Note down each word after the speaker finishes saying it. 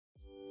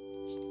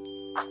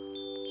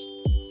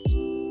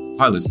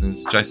Hi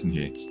listeners, Jason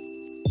here.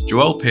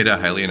 Joelle, Peter,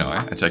 Haley and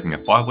I are taking a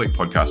 5-week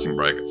podcasting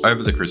break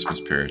over the Christmas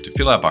period to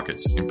fill our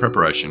buckets in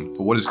preparation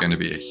for what is going to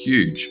be a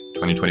huge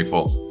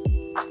 2024.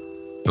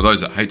 For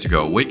those that hate to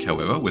go a week,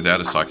 however,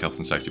 without a Psych Health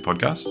and Safety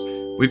podcast,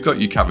 we've got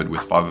you covered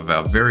with 5 of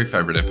our very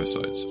favourite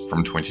episodes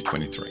from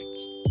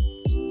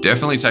 2023.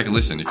 Definitely take a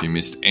listen if you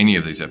missed any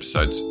of these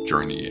episodes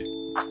during the year.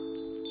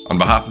 On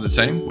behalf of the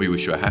team, we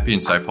wish you a happy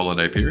and safe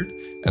holiday period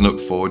and look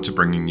forward to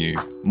bringing you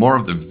more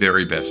of the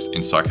very best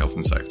in Psych Health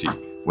and Safety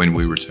when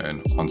we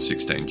return on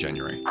 16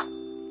 January.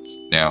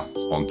 Now,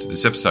 on to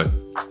this episode.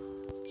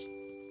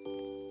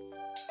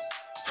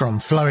 From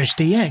Flourish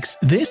DX,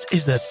 this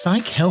is the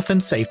Psych Health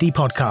and Safety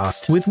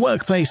podcast. With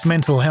workplace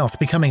mental health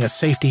becoming a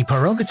safety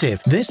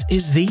prerogative, this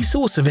is the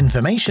source of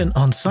information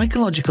on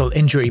psychological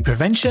injury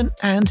prevention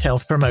and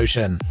health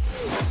promotion.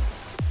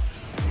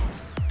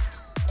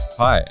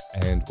 Hi,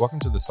 and welcome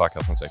to the Psych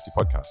Health and Safety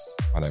podcast.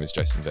 My name is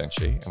Jason Van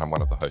Schie, and I'm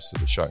one of the hosts of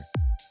the show.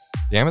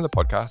 The aim of the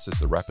podcast is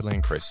to rapidly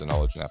increase the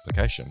knowledge and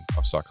application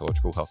of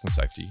psychological health and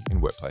safety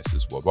in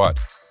workplaces worldwide.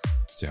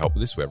 To help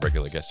with this, we have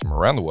regular guests from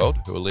around the world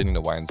who are leading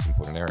the way in this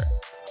important area.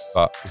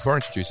 But before I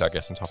introduce our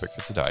guest and topic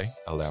for today,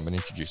 allow me to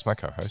introduce my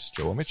co-host,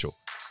 Joelle Mitchell.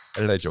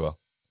 How today, Joelle?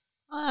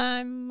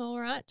 I'm all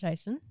right,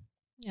 Jason.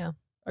 Yeah.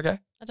 Okay.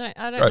 I don't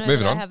know moving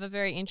that on. I have a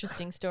very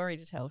interesting story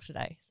to tell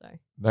today. So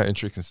No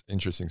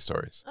interesting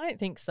stories. I don't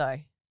think so.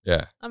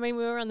 Yeah. I mean,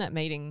 we were on that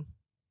meeting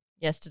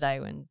yesterday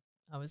when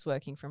I was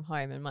working from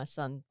home and my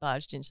son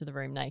barged into the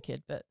room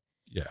naked, but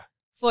Yeah.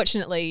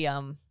 fortunately,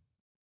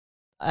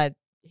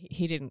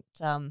 he didn't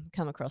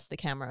come across the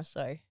camera.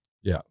 So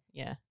yeah,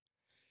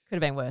 could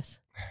have been worse.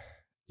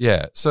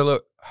 Yeah. So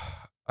look,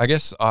 I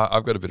guess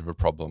I've got a bit of a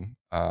problem,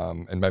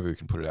 and maybe we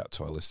can put it out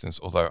to our listeners.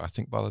 Although I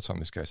think by the time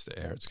this goes to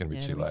air, it's going to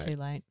be too late. Too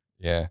late.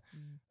 Yeah.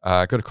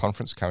 I got a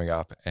conference coming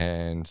up,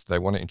 and they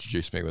want to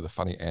introduce me with a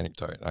funny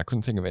anecdote. And I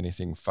couldn't think of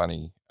anything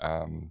funny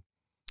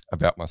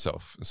about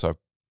myself, so I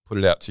put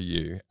it out to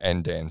you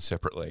and Dan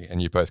separately,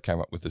 and you both came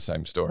up with the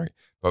same story,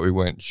 but we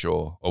weren't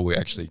sure, or we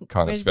actually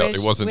kind of felt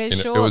it wasn't.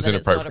 It was inappropriate.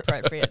 It's not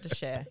appropriate to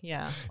share.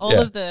 Yeah,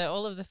 all of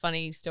the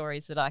funny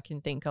stories that I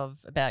can think of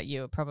about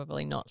you are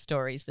probably not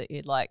stories that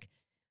you'd like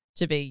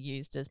to be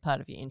used as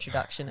part of your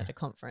introduction at a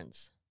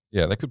conference.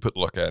 Yeah, they could put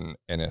like an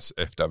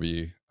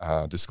NSFW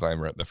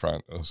disclaimer at the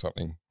front or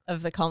something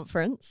of the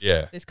conference.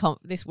 Yeah,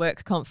 this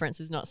work conference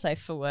is not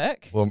safe for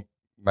work. Well,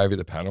 maybe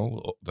the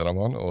panel that I'm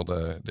on or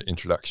the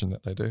introduction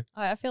that they do.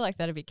 I feel like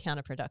that'd be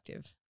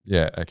counterproductive.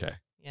 Yeah. Okay.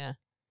 Yeah.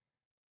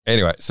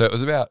 Anyway, so it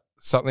was about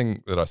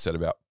something that I said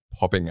about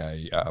popping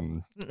a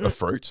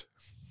fruit.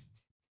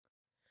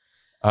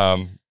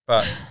 But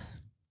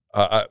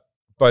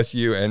both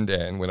you and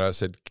Dan, when I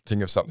said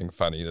think of something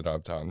funny that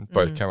I've done,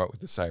 both came up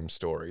with the same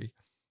story.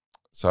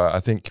 So I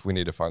think we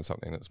need to find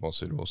something that's more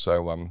suitable.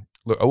 So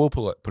look, I will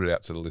put it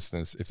out to the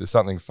listeners. If there's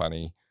something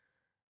funny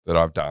that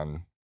I've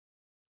done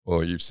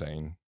or you've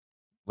seen,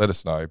 let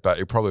us know. But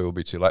it probably will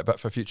be too late. But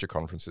for future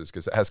conferences,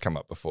 because it has come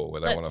up before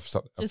where they want a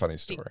funny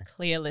story. Be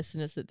clear,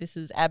 listeners, that this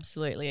is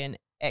absolutely an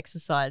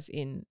exercise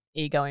in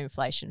ego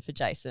inflation for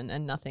Jason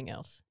and nothing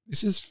else.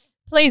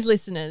 Please,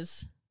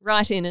 listeners,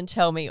 write in and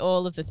tell me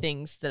all of the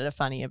things that are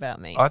funny about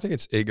me. I think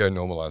it's ego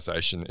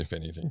normalization, if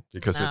anything,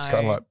 because it's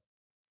kind of like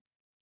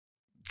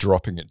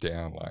dropping it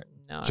down. Like,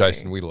 no.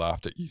 Jason, we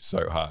laughed at you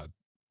so hard.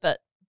 But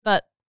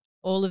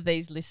all of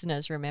these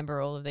listeners remember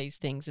all of these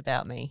things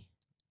about me.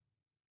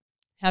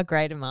 How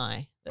great am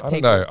I? I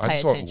don't know. I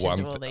just want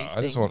one thing.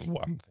 I just want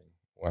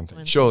one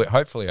thing. Surely,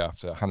 hopefully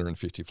after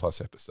 150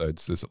 plus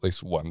episodes, there's at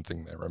least one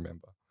thing they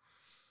remember.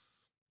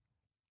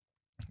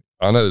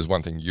 I know there's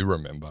one thing you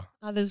remember.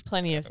 Oh, there's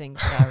plenty of things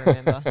that I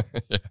remember.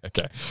 Yeah,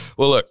 okay.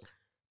 Well, look,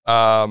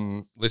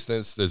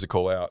 listeners, there's a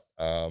call out.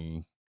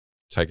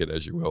 Take it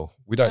as you will.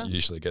 We don't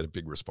usually get a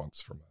big response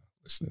from our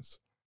listeners,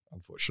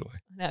 unfortunately.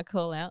 Without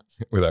call outs?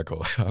 Without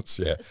call outs,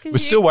 yeah. We're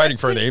still waiting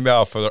for an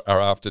email for our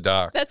After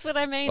Dark. That's what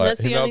I mean. Like,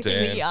 that's the only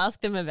thing that you ask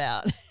them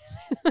about.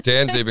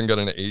 Dan's even got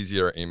an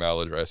easier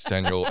email address,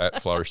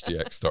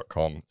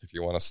 daniel@flourishdx.com. If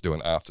you want us to do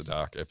an After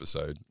Dark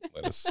episode,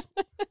 let us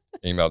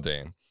email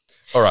Dan.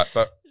 All right,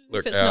 but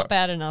look. If it's not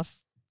bad enough,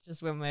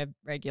 just when we're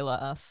regular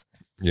us.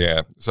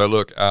 Yeah. So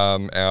look,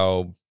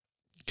 our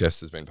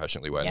guest has been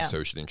patiently waiting, so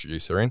we should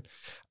introduce her in.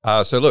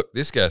 So look,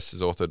 this guest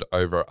has authored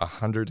over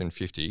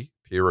 150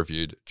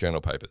 peer-reviewed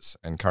journal papers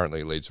and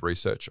currently leads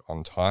research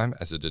on time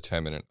as a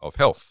determinant of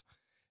health.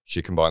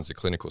 She combines a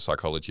clinical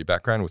psychology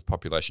background with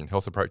population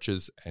health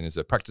approaches and is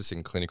a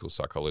practicing clinical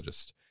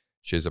psychologist.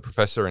 She is a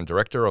professor and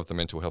director of the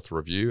Mental Health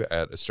Review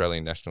at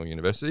Australian National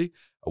University.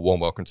 A warm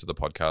welcome to the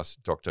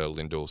podcast, Dr.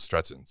 Lyndall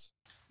Strazdins.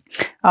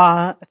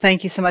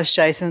 Thank you so much,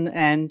 Jason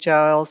and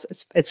Joel.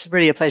 It's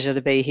really a pleasure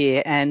to be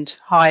here. And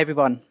hi,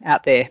 everyone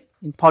out there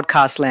in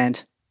podcast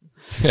land.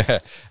 Yeah.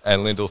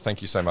 And Lyndall,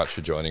 thank you so much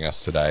for joining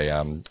us today.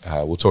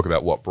 We'll talk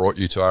about what brought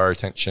you to our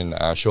attention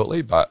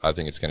shortly, but I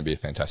think it's going to be a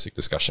fantastic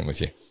discussion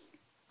with you.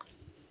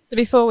 So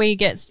before we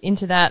get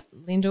into that,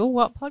 Lyndall,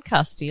 what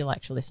podcast do you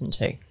like to listen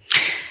to?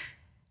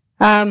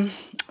 So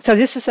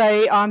just to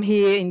say, I'm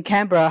here in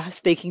Canberra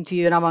speaking to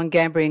you, and I'm on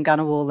Ngambri and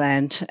Ngunnawal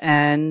land.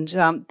 And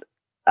the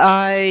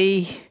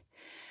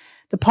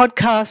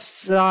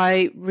podcasts that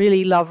I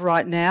really love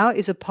right now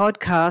is a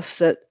podcast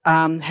that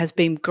has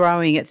been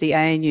growing at the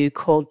ANU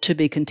called To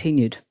Be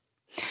Continued.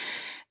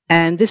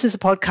 And this is a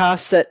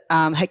podcast that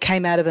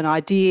came out of an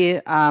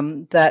idea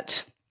and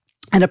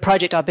a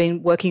project I've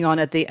been working on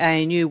at the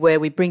ANU, where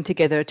we bring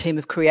together a team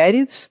of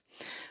creatives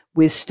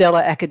with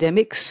stellar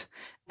academics,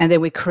 and then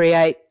we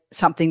create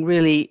something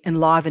really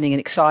enlivening and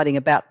exciting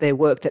about their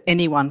work that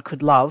anyone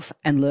could love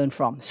and learn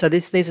from. So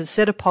there's a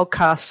set of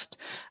podcasts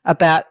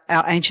about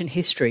our ancient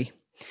history.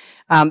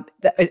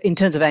 In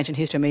terms of ancient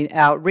history, I mean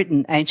our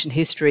written ancient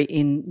history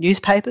in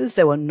newspapers.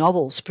 There were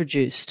novels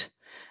produced,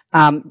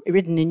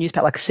 written in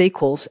newspaper, like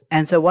sequels.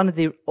 And so one of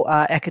the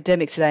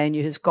academics at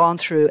ANU has gone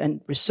through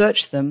and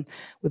researched them.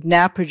 We've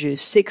now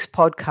produced 6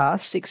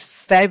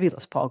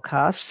 fabulous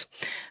podcasts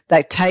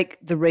that take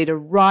the reader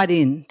right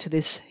into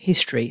this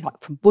history,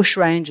 like from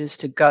bushrangers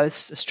to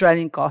ghosts,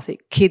 Australian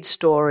Gothic, kids'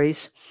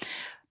 stories,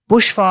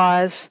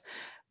 bushfires.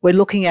 We're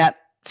looking at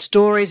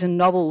stories and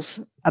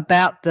novels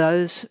about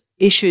those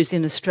issues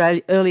in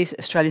early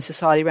Australian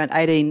society around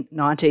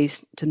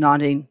 1890s to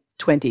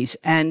 1920s,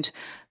 and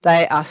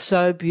they are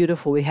so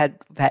beautiful. We've had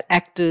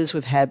actors,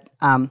 we've had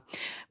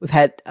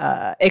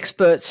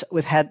experts,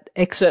 we've had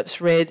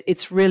excerpts read.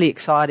 It's really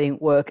exciting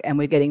work, and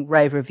we're getting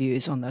rave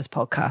reviews on those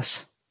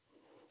podcasts.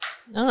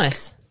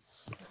 Nice.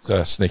 It's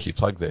a sneaky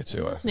plug there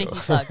too. Sneaky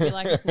plug. You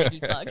like a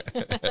sneaky plug.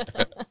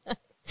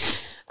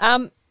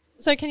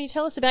 So can you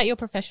tell us about your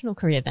professional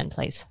career then,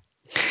 please?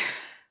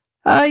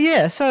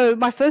 So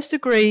my first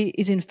degree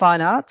is in fine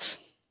arts.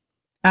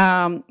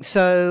 I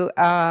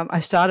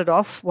started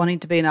off wanting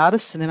to be an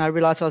artist, and then I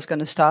realised I was going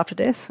to starve to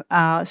death.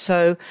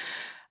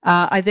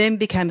 I then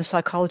became a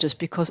psychologist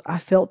because I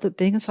felt that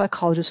being a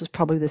psychologist was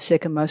probably the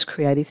second most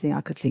creative thing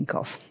I could think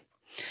of.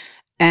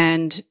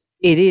 And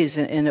it is,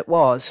 and it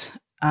was.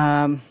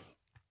 And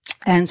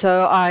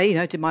so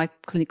I, did my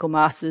clinical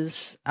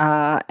masters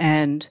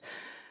and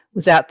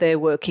was out there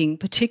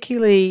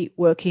particularly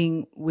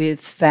working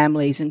with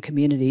families and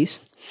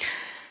communities.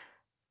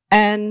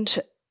 And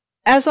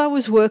as I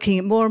was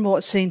working, more and more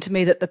it seemed to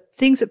me that the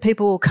things that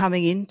people were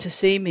coming in to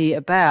see me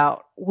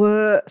about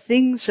were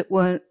things that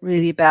weren't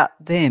really about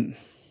them.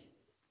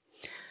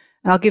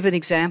 And I'll give an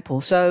example.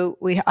 So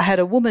I had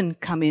a woman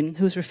come in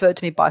who was referred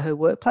to me by her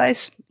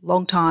workplace,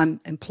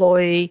 long-time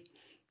employee.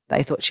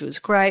 They thought she was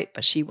great,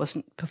 but she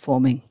wasn't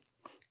performing.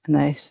 And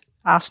they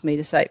asked me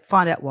to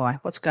find out why,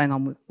 what's going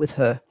on with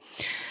her.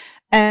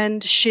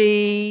 And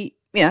she,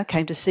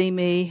 came to see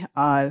me.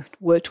 I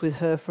worked with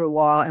her for a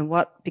while, and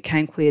what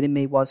became clear to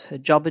me was her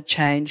job had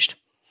changed.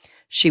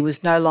 She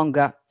was no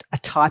longer a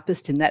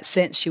typist in that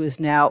sense. She was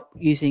now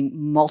using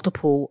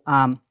multiple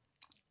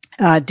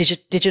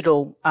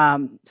digital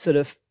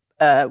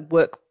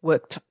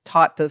work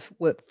type of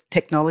work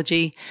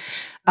technology.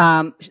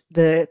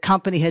 The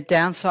company had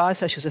downsized,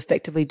 so she was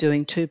effectively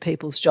doing 2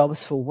 people's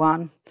jobs for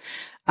one.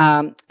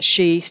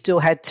 She still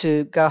had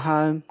to go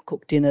home,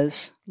 cook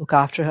dinners, look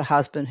after her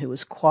husband, who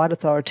was quite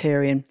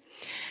authoritarian,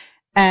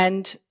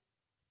 and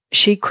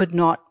she could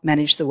not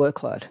manage the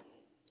workload.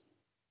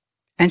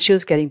 And she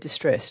was getting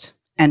distressed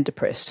and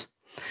depressed.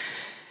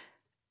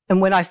 And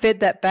when I fed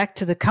that back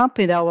to the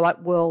company, they were like,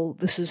 well,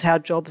 this is how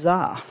jobs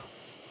are.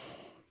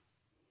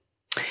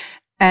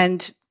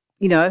 And,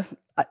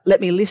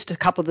 let me list a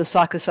couple of the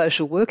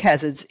psychosocial work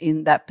hazards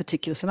in that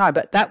particular scenario.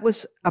 But that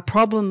was a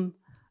problem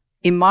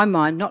in my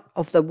mind, not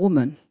of the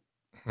woman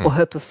or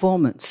her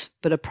performance,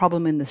 but a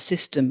problem in the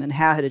system and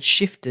how it had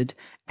shifted,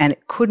 and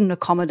it couldn't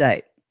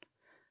accommodate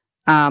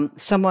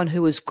someone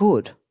who was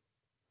good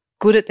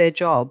at their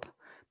job,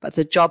 but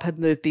the job had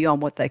moved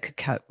beyond what they could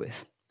cope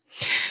with.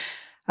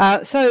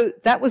 So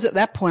that was at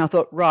that point I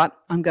thought, right,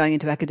 I'm going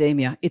into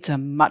academia. It's a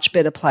much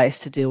better place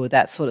to deal with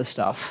that sort of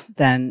stuff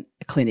than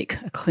a clinic.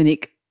 A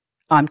clinic,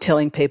 I'm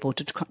telling people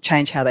to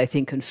change how they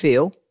think and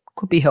feel,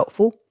 could be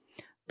helpful,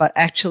 but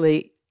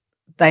actually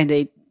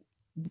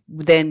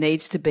there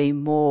needs to be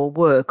more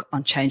work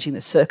on changing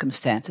the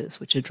circumstances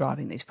which are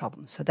driving these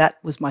problems. So that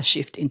was my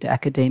shift into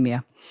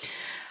academia.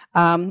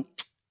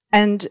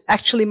 And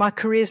actually my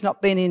career's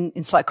not been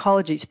in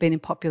psychology, it's been in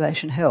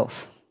population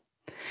health.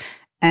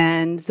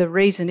 And the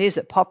reason is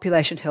that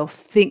population health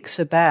thinks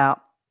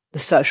about the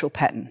social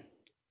pattern.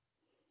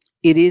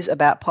 It is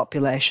about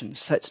populations.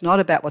 So it's not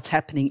about what's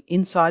happening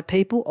inside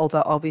people,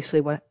 although obviously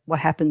what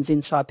happens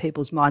inside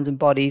people's minds and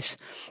bodies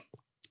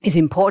is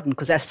important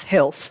because that's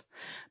health,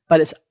 but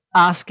it's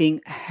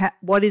asking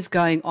what is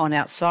going on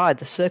outside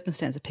the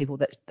circumstance of people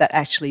that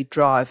actually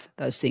drive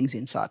those things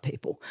inside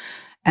people.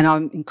 And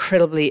I'm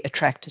incredibly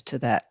attracted to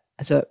that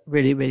as a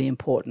really, really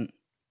important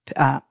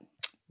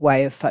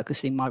way of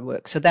focusing my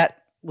work. So that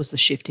was the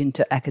shift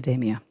into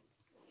academia.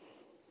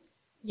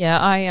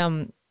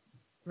 Yeah,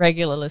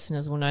 regular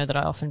listeners will know that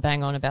I often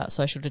bang on about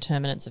social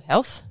determinants of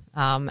health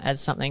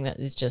as something that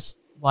is just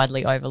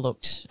widely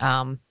overlooked.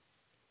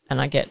 And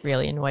I get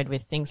really annoyed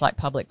with things like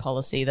public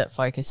policy that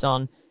focus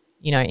on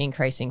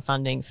increasing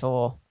funding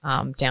for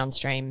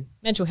downstream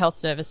mental health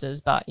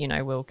services, but,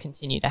 we'll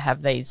continue to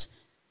have these,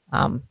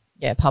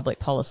 public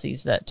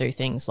policies that do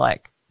things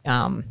like,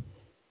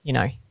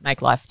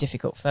 make life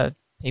difficult for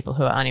people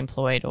who are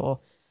unemployed or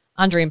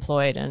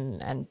underemployed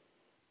and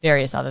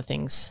various other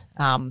things.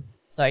 I'm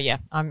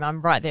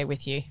right there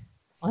with you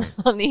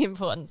on the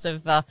importance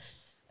of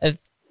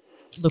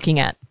looking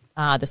at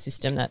the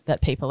system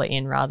that people are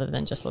in rather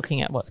than just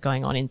looking at what's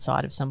going on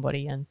inside of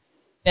somebody, and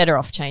better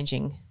off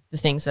changing the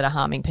things that are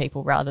harming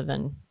people rather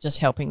than just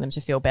helping them to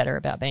feel better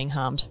about being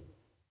harmed.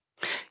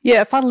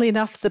 Yeah, funnily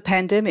enough, the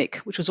pandemic,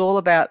 which was all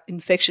about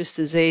infectious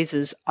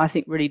diseases, I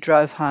think really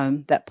drove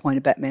home that point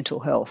about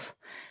mental health,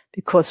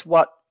 because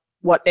what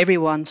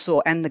everyone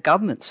saw and the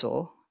government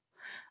saw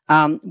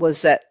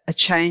was that a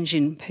change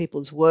in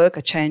people's work,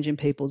 a change in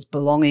people's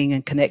belonging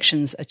and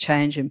connections, a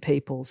change in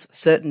people's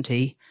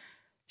certainty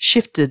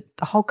shifted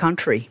the whole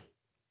country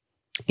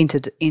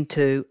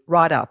into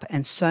right up,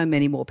 and so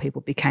many more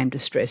people became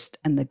distressed,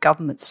 and the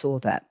government saw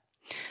that.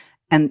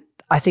 And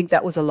I think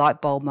that was a light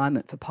bulb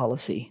moment for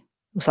policy.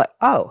 It was like,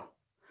 oh,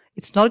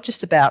 it's not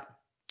just about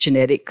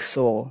genetics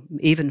or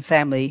even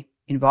family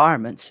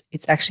environments.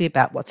 It's actually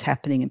about what's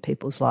happening in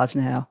people's lives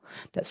now.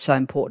 That's so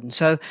important.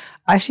 So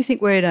I actually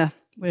think we're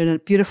in a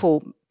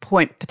beautiful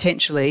point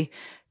potentially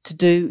to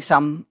do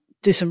some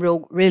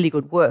really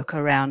good work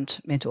around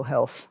mental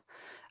health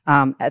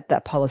at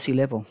that policy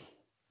level.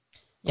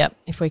 Yep,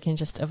 if we can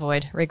just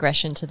avoid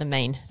regression to the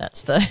mean,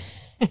 that's I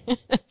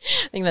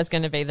think that's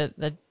going to be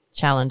the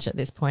challenge at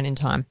this point in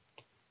time.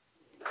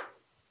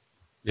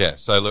 Yeah,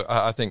 so look,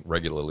 I think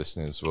regular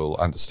listeners will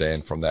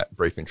understand from that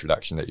brief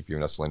introduction that you've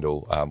given us,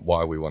 Lyndall,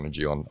 why we wanted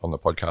you on the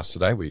podcast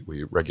today.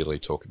 We regularly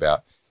talk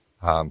about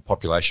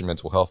population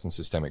mental health and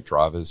systemic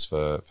drivers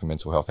for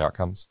mental health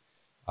outcomes.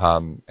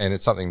 And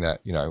it's something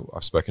that,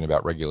 I've spoken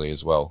about regularly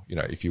as well.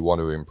 If you want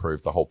to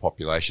improve the whole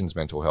population's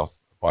mental health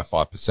by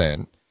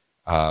 5%,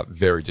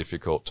 very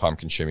difficult,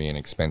 time-consuming and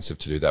expensive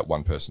to do that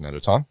one person at a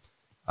time.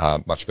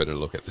 Much better to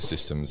look at the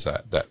systems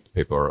that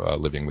people are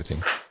living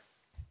within.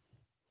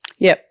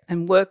 Yep,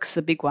 and work's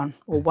the big one,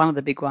 or one of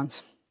the big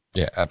ones.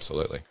 Yeah,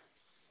 absolutely.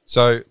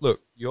 So,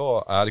 look,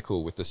 your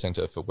article with the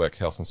Centre for Work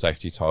Health and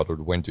Safety titled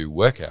 "When Do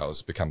Work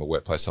Hours Become a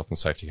Workplace Health and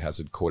Safety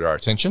Hazard?" caught our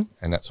attention,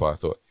 and that's why I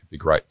thought it'd be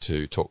great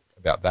to talk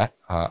about that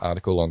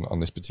article on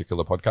this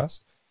particular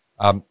podcast.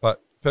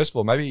 But first of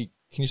all, maybe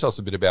can you tell us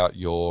a bit about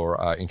your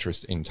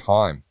interest in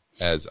time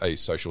as a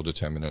social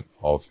determinant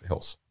of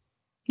health?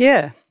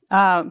 Yeah.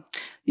 Well,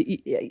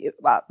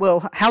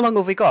 how long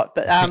have we got?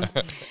 But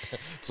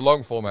it's a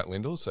long format,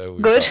 Lyndall, so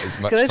we've got as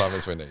much time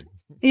as we need.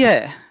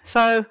 Yeah.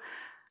 So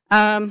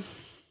I'll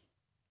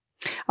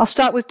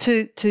start with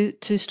two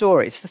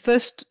stories. The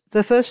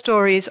first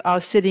story is I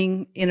was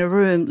sitting in a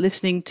room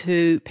listening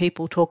to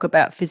people talk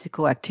about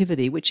physical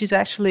activity, which is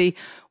actually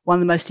one of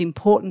the most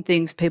important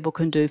things people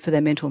can do for their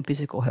mental and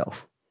physical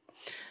health.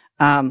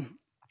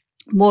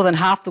 More than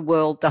half the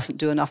world doesn't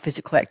do enough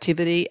physical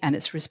activity, and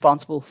it's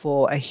responsible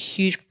for a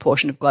huge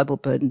proportion of global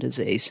burden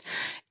disease.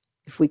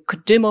 If we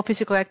could do more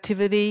physical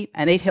activity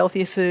and eat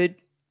healthier food,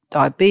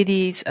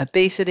 diabetes,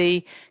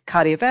 obesity,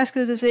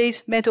 cardiovascular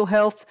disease, mental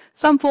health,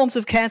 some forms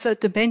of cancer,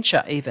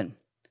 dementia even,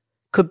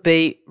 could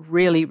be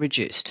really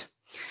reduced.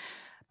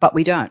 But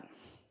we don't.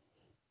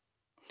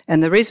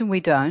 And the reason we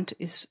don't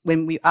is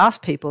when we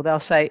ask people, they'll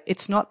say,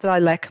 it's not that I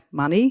lack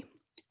money,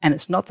 and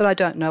it's not that I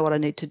don't know what I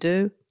need to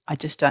do, I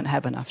just don't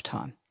have enough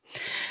time.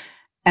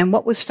 And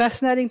what was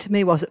fascinating to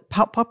me was that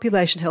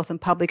population health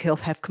and public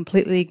health have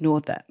completely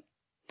ignored that.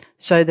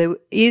 So there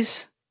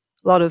is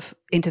a lot of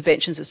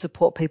interventions that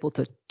support people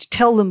to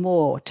tell them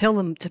more, tell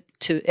them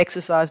to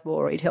exercise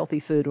more or eat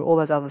healthy food or all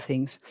those other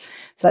things.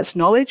 So that's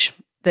knowledge.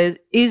 There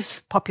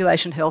is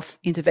population health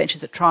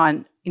interventions that try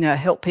and,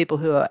 help people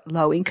who are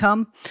low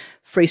income,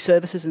 free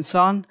services and so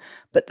on,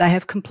 but they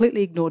have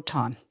completely ignored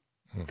time.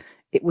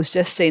 It was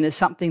just seen as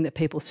something that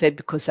people said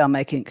because they were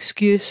making an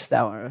excuse, they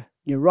were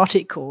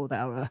neurotic or they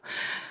were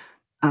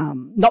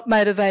not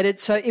motivated.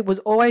 So it was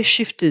always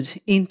shifted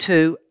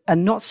into a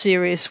not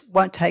serious,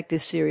 won't take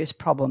this serious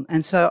problem.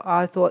 And so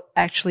I thought,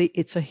 actually,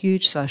 it's a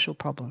huge social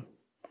problem.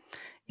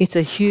 It's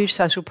a huge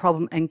social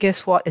problem. And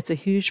guess what? It's a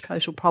huge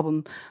social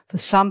problem for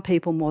some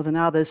people more than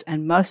others.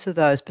 And most of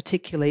those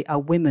particularly are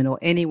women or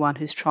anyone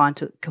who's trying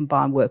to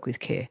combine work with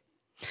care.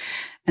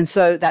 And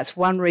so that's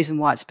one reason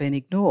why it's been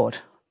ignored.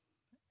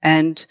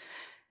 And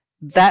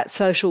that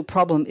social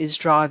problem is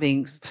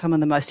driving some of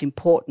the most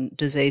important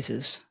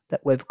diseases that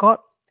we've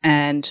got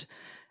and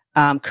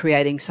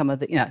creating some of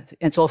the,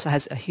 it also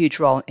has a huge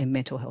role in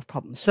mental health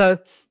problems. So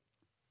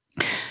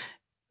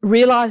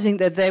realising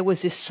that there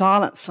was this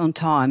silence on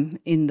time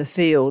in the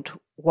field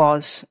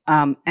was,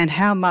 and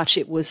how much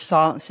it was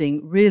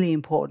silencing really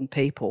important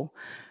people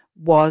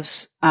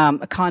was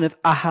a kind of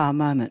aha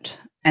moment.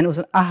 And it was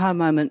an aha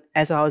moment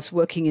as I was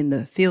working in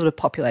the field of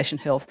population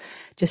health,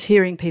 just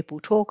hearing people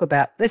talk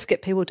about, let's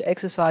get people to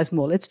exercise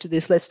more, let's do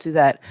this, let's do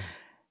that.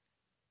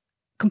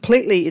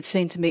 Completely, it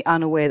seemed to me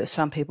unaware that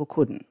some people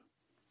couldn't.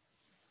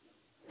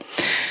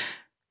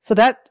 So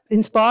that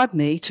inspired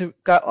me to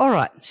go, all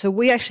right, so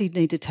we actually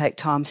need to take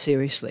time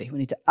seriously. We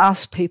need to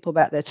ask people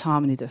about their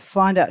time. We need to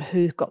find out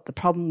who's got the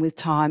problem with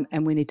time,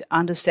 and we need to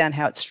understand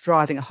how it's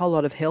driving a whole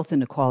lot of health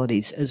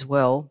inequalities as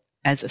well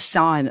as a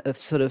sign of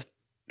sort of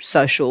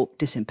social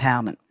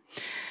disempowerment.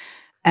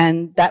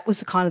 And that was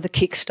the kind of the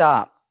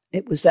kickstart.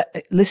 It was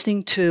that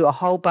listening to a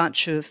whole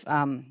bunch of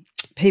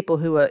people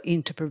who are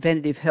into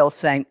preventative health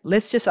saying,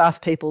 let's just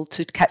ask people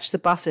to catch the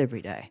bus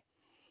every day.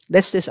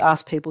 Let's just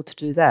ask people to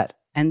do that.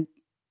 And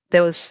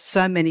there was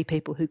so many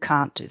people who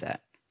can't do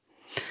that,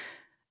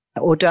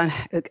 or don't,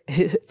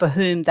 for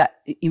whom that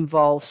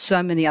involves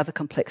so many other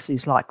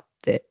complexities, like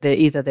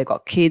they've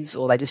got kids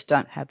or they just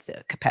don't have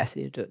the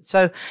capacity to do it.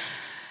 So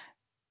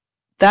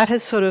that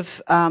has sort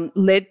of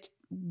led,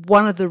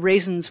 one of the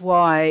reasons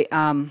why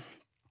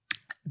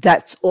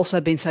that's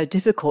also been so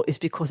difficult is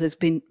because there's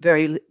been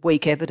very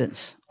weak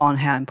evidence on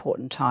how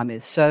important time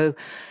is. So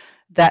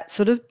that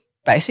sort of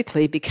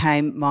basically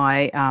became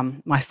my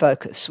my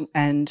focus,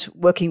 and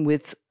working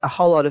with a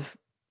whole lot of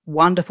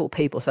wonderful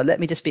people. So let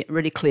me just be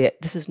really clear: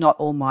 this is not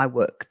all my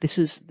work. This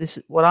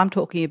is what I'm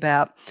talking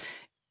about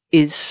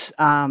is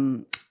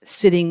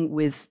sitting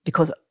with,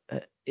 because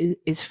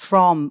is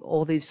from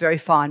all these very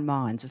fine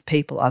minds of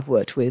people I've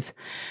worked with,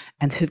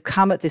 and who've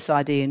come at this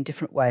idea in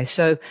different ways.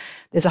 So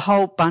there's a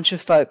whole bunch of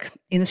folk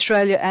in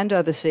Australia and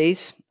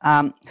overseas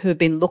who have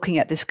been looking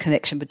at this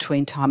connection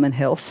between time and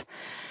health.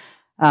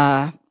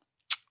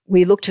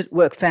 We looked at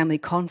work-family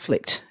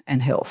conflict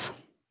and health,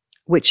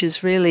 which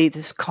is really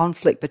this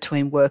conflict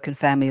between work and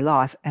family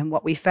life. And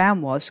what we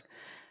found was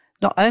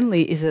not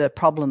only is it a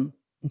problem,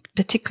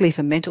 particularly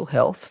for mental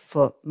health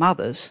for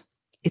mothers,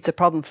 it's a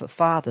problem for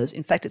fathers.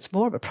 In fact, it's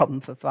more of a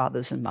problem for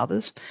fathers than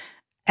mothers.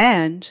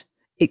 And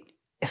it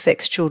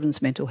affects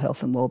children's mental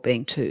health and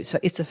well-being too. So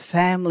it's a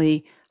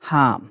family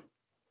harm.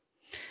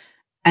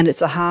 And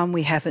it's a harm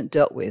we haven't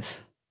dealt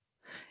with.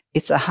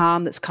 It's a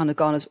harm that's kind of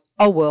gone as,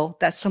 oh, well,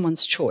 that's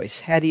someone's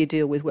choice. How do you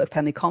deal with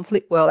work-family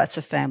conflict? Well, that's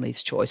a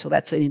family's choice, or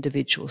that's an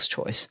individual's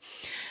choice.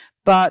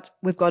 But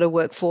we've got a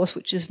workforce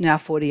which is now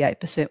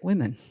 48%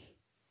 women.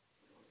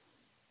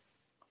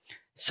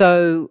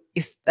 So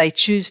if they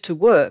choose to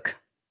work,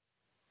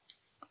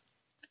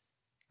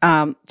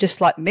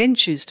 just like men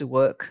choose to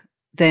work,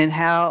 then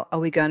how are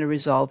we going to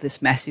resolve this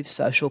massive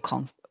social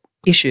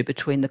issue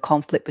between the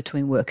conflict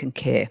between work and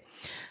care?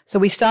 So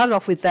we started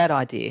off with that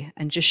idea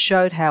and just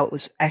showed how it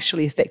was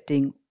actually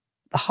affecting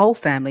the whole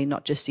family,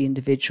 not just the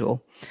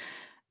individual.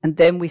 And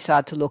then we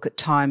started to look at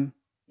time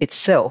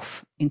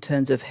itself in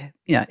terms of,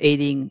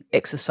 eating,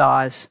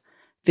 exercise,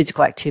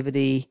 physical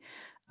activity,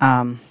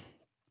 and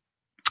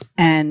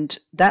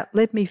that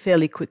led me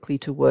fairly quickly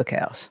to work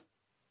hours.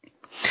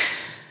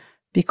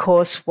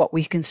 Because what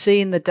we can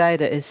see in the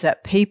data is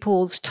that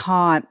people's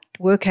time,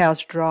 work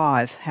hours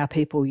drive how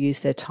people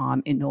use their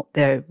time.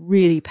 They're a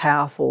really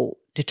powerful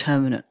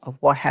determinant of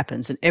what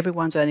happens, and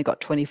everyone's only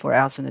got 24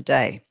 hours in a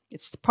day.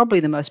 It's probably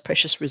the most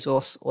precious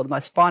resource, or the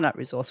most finite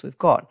resource we've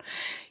got.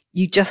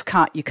 You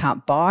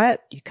can't buy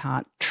it, you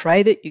can't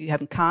trade it,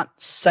 you can't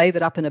save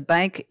it up in a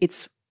bank.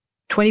 It's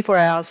 24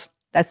 hours,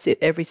 that's it,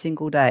 every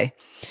single day.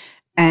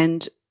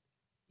 And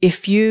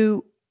if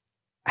you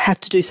have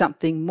to do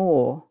something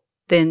more,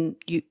 then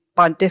you,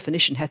 by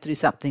definition, have to do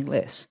something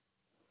less.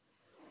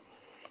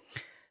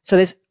 So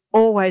there's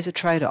always a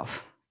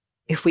trade-off.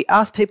 If we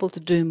ask people to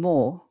do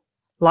more,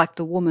 like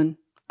the woman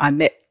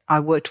I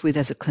worked with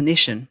as a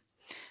clinician,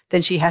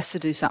 then she has to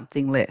do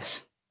something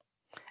less.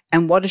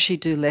 And what does she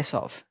do less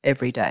of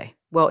every day?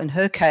 Well, in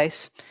her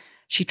case,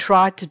 she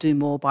tried to do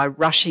more by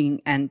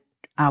rushing and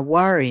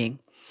worrying,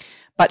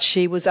 but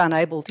she was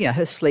unable,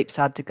 her sleep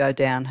started to go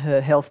down,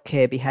 her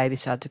healthcare behaviour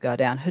started to go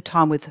down, her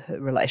time with her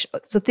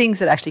relationships, the things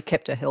that actually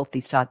kept her healthy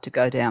started to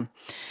go down.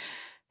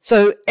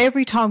 So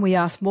every time we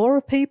ask more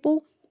of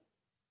people,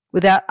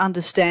 without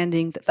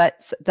understanding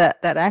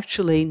that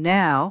actually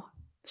now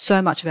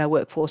so much of our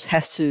workforce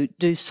has to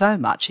do so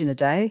much in a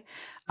day,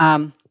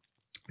 then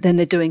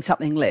they're doing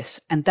something less.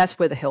 And that's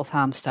where the health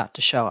harms start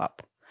to show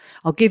up.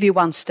 I'll give you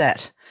one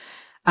stat.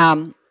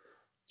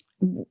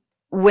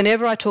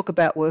 Whenever I talk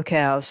about work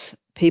hours,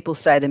 people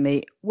say to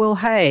me, well,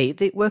 hey,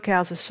 the work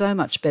hours are so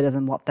much better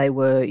than what they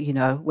were,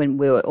 when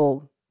we were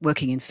all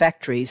working in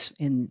factories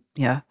in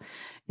the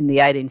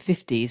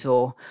 1850s,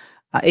 or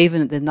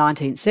even the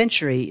 19th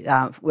century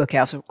work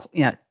hours,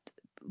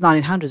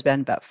 1900s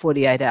been about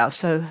 48 hours.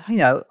 So,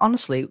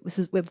 honestly,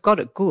 we've got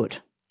it good.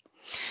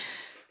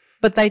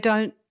 But they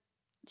don't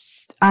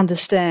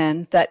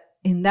understand that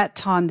in that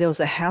time there was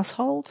a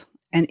household,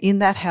 and in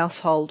that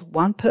household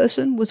one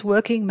person was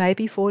working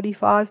maybe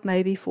 45,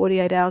 maybe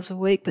 48 hours a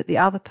week, but the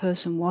other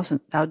person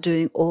wasn't. They were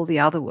doing all the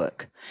other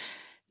work.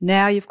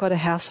 Now you've got a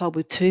household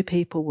with two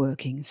people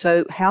working.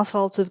 So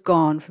households have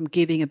gone from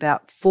giving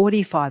about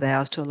 45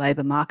 hours to a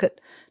labour market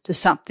to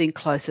something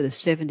closer to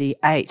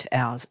 78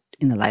 hours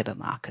in the labour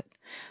market.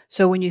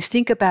 So when you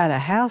think about a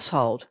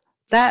household,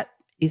 that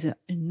is an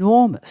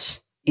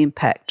enormous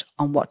impact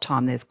on what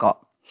time they've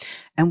got.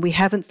 And we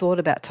haven't thought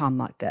about time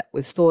like that.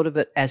 We've thought of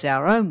it as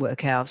our own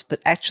work hours,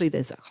 but actually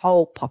there's a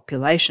whole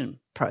population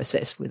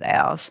process with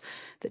hours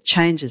that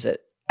changes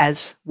it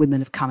as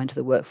women have come into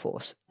the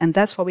workforce. And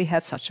that's why we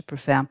have such a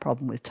profound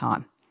problem with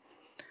time.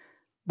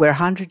 We're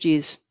 100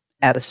 years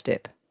out of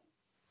step.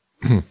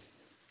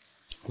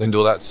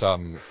 Lyndall, that's a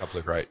couple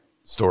of great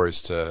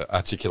stories to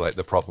articulate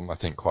the problem, I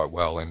think, quite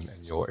well and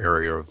your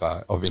area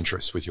of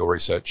interest with your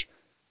research.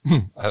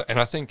 And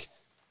I think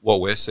what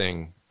we're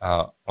seeing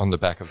on the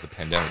back of the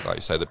pandemic, like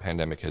you say, the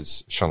pandemic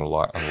has shone a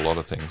light on a lot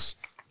of things,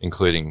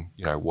 including,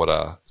 what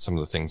are some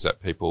of the things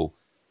that people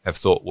have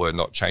thought were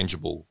not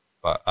changeable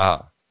but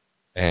are.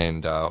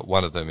 And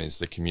one of them is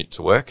the commute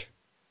to work.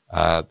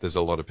 There's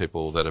a lot of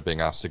people that are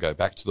being asked to go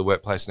back to the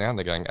workplace now, and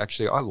they're going,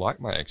 actually, I like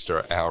my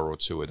extra hour or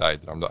two a day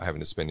that I'm not having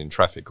to spend in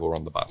traffic or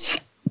on the bus.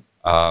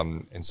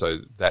 And so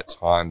that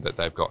time that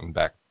they've gotten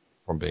back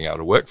from being able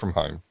to work from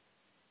home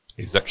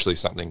is actually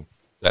something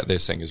that they're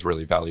seeing is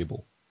really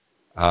valuable.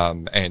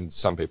 And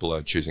some people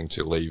are choosing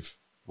to leave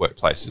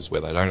workplaces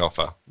where they don't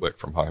offer work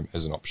from home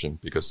as an option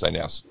because they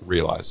now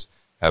realise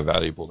how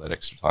valuable that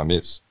extra time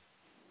is.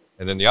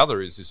 And then the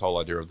other is this whole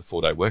idea of the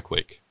 4-day work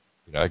week,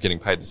 getting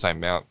paid the same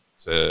amount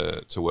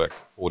to work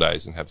 4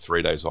 days and have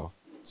 3 days off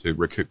to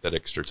recoup that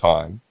extra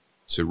time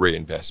to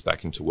reinvest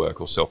back into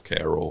work or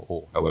self-care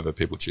or however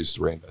people choose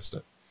to reinvest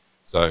it.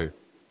 So,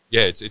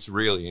 yeah, it's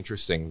really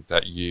interesting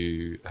that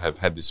you have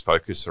had this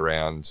focus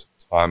around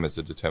time as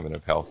a determinant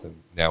of health,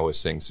 and now we're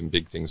seeing some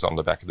big things on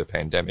the back of the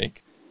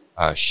pandemic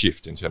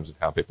shift in terms of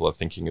how people are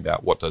thinking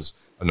about what does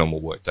a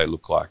normal workday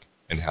look like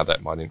and how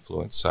that might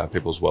influence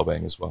people's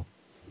well-being as well.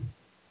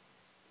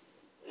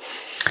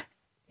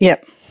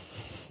 Yep.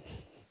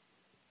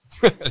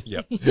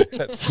 Yep.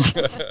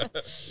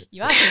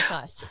 You are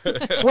concise.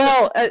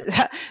 Well,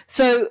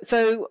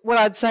 so what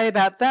I'd say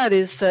about that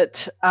is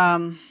that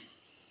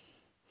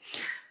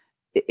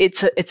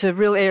it's a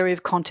real area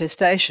of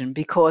contestation,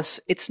 because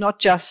it's not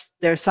just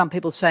there are some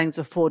people saying it's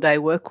a 4-day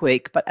work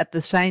week, but at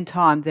the same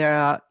time there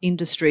are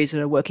industries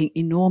that are working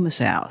enormous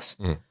hours,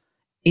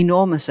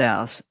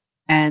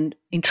 and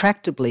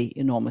intractably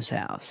enormous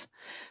hours.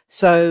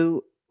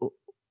 So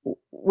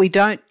we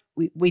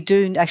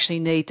do actually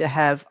need to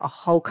have a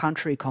whole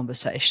country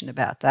conversation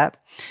about that.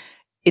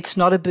 It's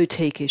not a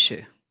boutique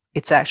issue.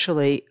 It's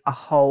actually a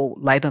whole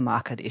labour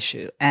market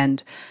issue.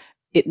 And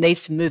it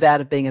needs to move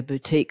out of being a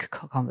boutique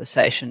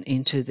conversation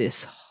into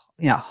this,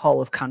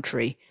 whole of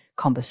country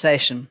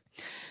conversation,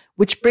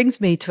 which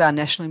brings me to our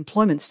national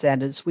employment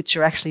standards, which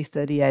are actually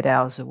 38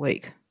 hours a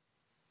week.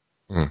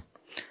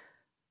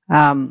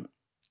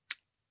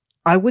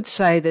 I would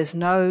say there's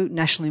no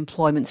national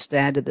employment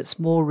standard that's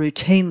more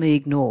routinely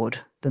ignored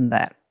than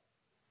that.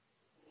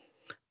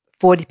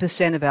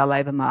 40% of our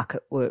labour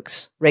market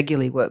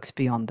regularly works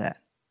beyond that.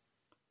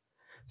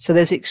 So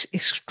there's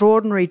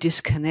extraordinary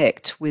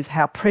disconnect with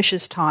how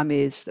precious time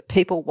is, that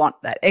people want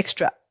that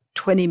extra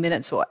 20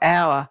 minutes or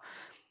hour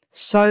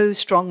so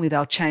strongly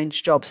they'll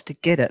change jobs to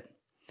get it.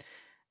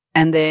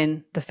 And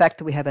then the fact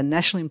that we have a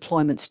national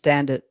employment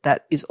standard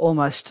that is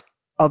almost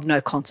of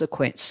no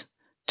consequence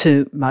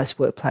to most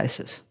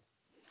workplaces.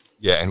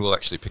 Yeah, and we'll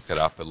actually pick that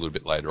up a little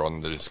bit later on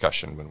in the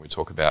discussion when we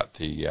talk about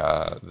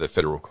the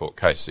federal court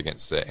case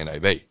against the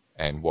NAB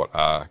and what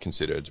are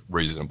considered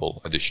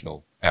reasonable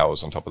additional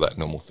hours on top of that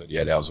normal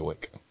 38 hours a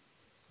week.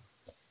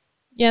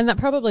 Yeah, and that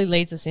probably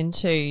leads us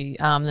into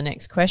the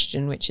next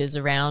question, which is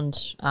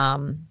around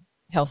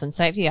health and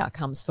safety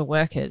outcomes for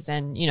workers.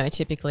 And,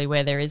 typically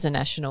where there is a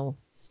national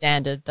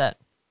standard that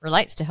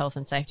relates to health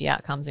and safety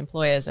outcomes,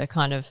 employers are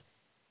kind of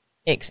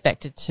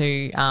expected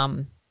to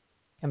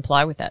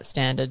comply with that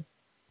standard,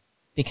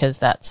 because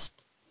that's,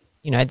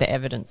 the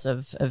evidence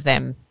of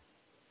them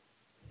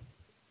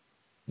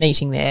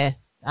meeting their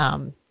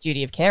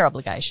duty of care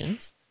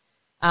obligations.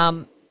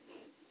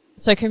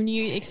 So can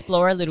you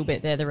explore a little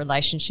bit there the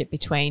relationship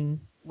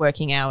between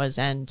working hours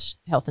and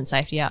health and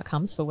safety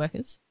outcomes for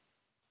workers?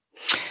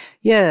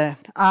 Yeah.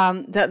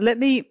 Let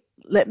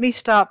me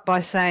start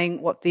by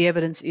saying what the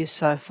evidence is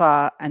so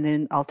far, and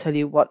then I'll tell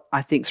you what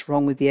I think's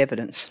wrong with the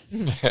evidence.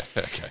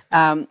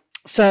 Okay.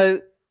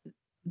 So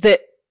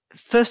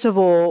first of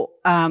all,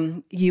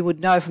 you would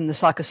know from the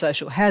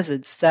psychosocial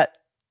hazards that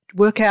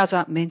work hours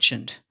aren't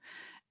mentioned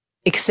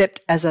except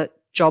as a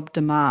job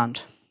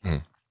demand.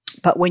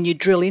 But when you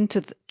drill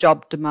into the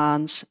job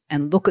demands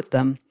and look at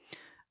them,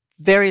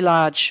 very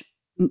large,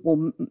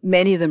 or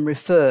many of them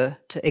refer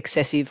to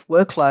excessive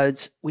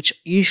workloads, which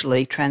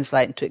usually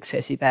translate into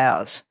excessive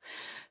hours.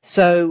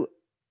 So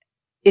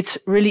it's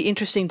really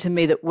interesting to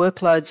me that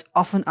work hours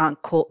aren't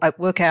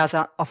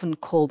often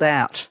called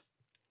out.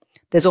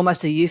 There's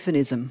almost a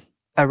euphemism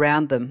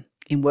around them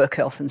in work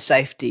health and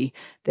safety,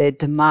 their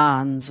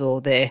demands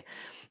or their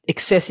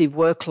excessive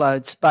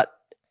workloads. But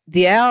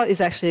the hour is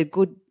actually a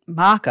good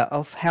marker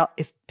of how,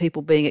 if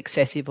people being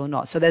excessive or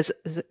not. So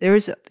there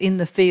is in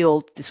the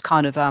field this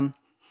kind of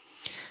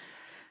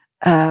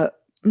I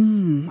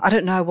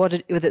don't know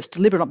whether it's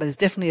deliberate or not, but there's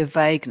definitely a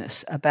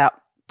vagueness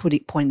about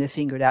pointing the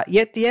finger at.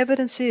 Yet the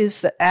evidence is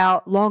that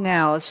our long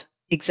hours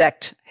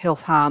exact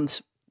health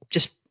harms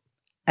just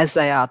as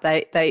they are.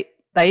 They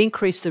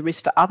increase the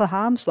risk for other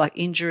harms like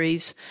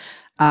injuries.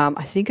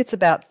 I think it's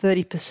about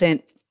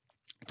 37%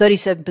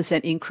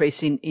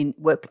 increase in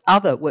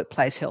other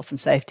workplace health and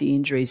safety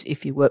injuries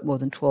if you work more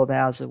than 12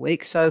 hours a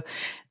week. So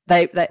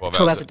they 12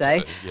 hours a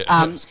day.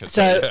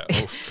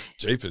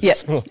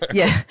 Jeepers.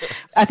 Yeah.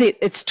 I think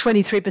it's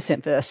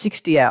 23% for a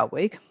 60-hour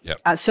week.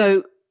 Yep.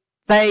 So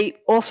they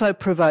also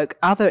provoke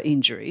other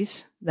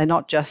injuries. They're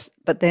not just,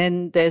 but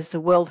then there's the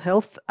World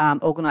Health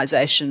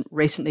Organization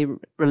recently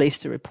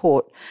released a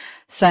report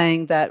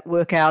saying that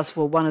work hours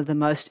were one of the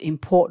most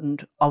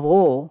important of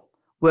all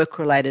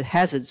work-related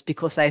hazards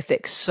because they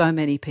affect so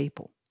many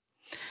people.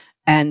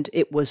 And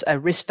it was a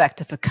risk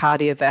factor for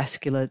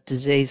cardiovascular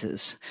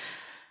diseases.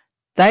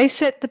 They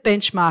set the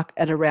benchmark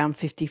at around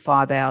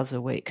 55 hours a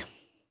week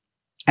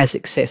as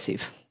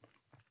excessive.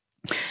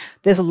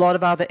 There's a lot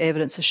of other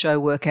evidence to show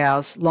work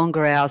hours,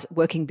 longer hours,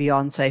 working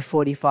beyond, say,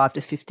 45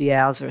 to 50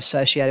 hours are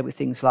associated with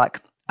things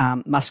like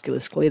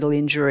musculoskeletal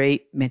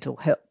injury,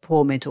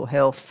 poor mental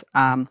health,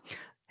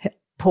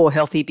 poor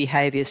healthy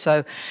behaviour.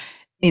 So,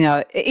 in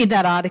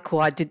that article,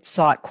 I did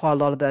cite quite a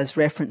lot of those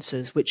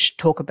references which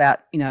talk about,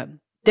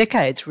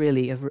 decades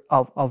really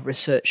of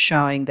research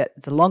showing that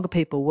the longer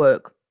people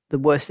work, the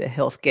worse their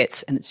health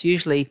gets. And it's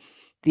usually,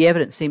 the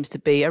evidence seems to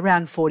be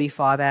around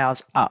 45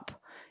 hours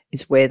up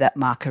is where that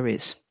marker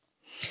is.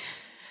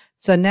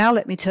 So now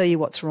let me tell you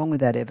what's wrong with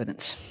that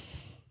evidence.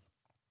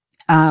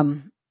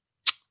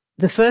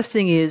 The first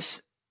thing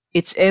is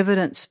it's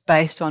evidence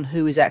based on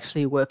who is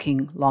actually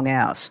working long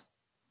hours,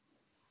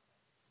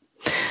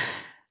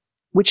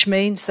 which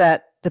means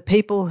that the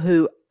people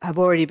who have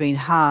already been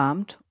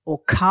harmed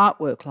or can't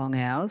work long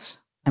hours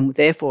and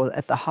therefore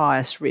at the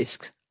highest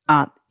risk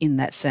aren't in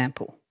that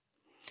sample.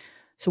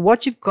 So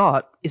what you've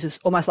got is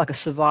almost like a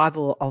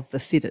survival of the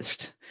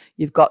fittest.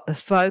 You've got the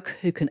folk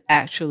who can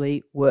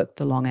actually work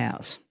the long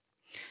hours.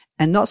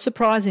 And not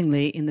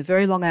surprisingly, in the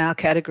very long hour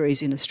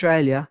categories in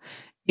Australia,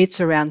 it's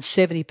around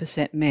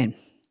 70% men.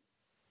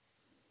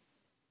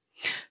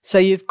 So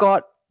you've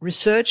got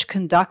research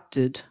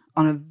conducted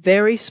on a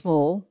very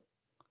small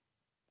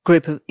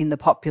group in the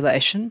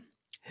population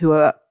who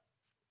are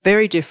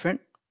very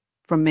different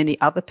from many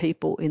other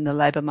people in the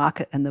labour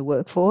market and the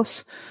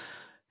workforce,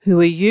 who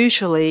are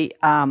usually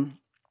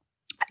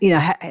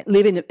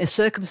live in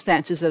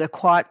circumstances that are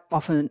quite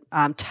often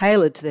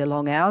tailored to their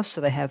long hours.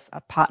 So they have a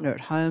partner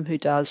at home who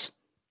does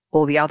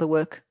all the other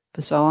work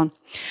and so on.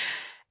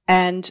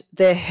 And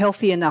they're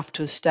healthy enough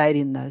to have stayed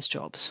in those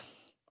jobs.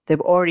 They've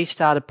already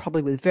started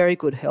probably with very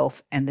good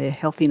health and they're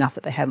healthy enough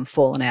that they haven't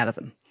fallen out of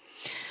them.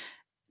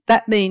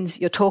 That means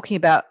you're talking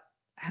about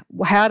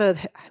how do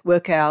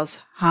work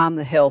hours harm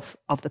the health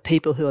of the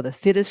people who are the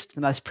fittest,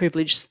 the most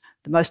privileged,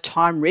 the most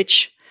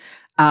time-rich,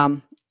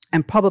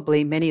 and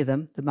probably many of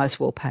them the most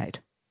well-paid.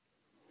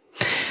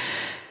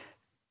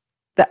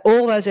 That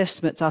all those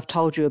estimates I've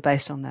told you are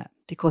based on that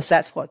because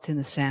that's what's in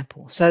the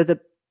sample. So the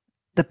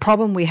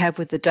problem we have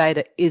with the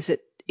data is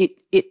that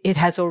it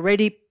has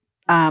already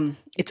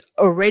it's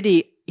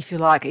already, if you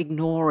like,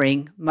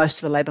 ignoring most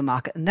of the labour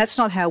market, and that's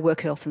not how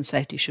work health and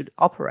safety should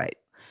operate.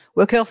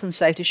 Work health and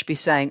safety should be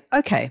saying,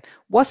 okay,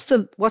 what's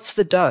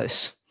the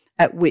dose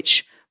at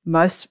which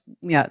most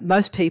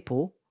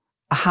people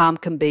harm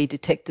can be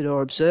detected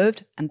or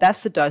observed, and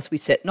that's the dose we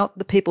set, not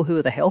the people who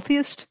are the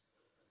healthiest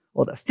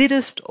or the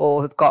fittest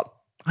or have got,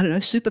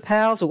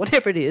 superpowers or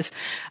whatever it is.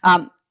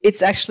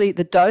 It's actually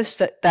the dose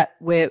that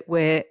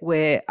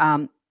where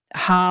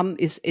harm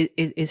is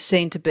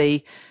seen to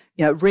be,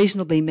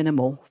 reasonably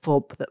minimal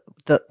for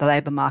the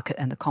labour market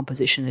and the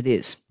composition it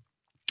is.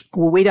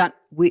 Well,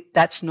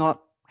 that's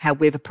not how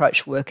we've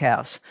approached work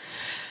hours.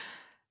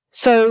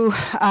 So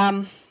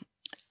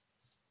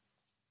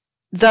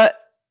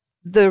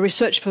the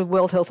research for the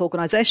World Health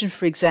Organization,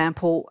 for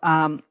example,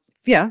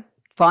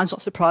 finds,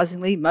 not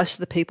surprisingly, most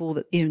of the people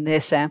that in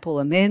their sample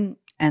are men,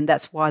 and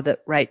that's why the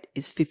rate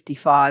is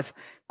 55.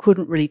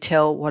 Couldn't really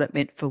tell what it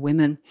meant for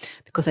women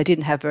because they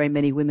didn't have very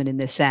many women in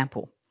their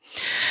sample.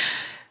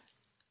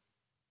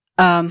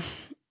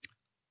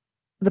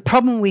 The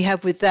problem we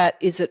have with that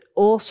is that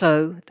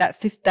also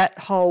that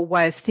whole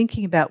way of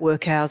thinking about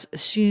work hours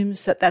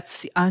assumes that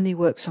that's the only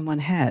work someone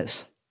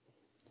has.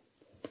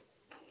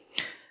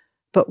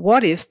 But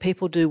what if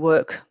people do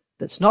work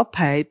that's not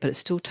paid, but it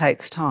still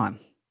takes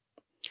time?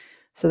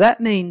 So that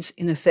means,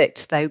 in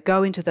effect, they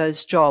go into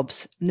those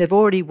jobs and they've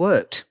already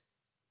worked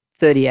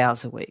 30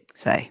 hours a week,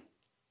 say,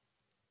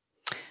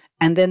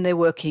 and then they're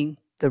working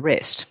the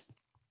rest.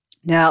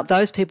 Now,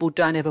 those people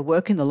don't ever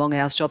work in the long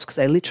hours jobs because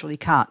they literally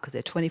can't because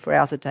their 24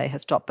 hours a day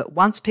have stopped. But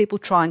once people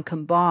try and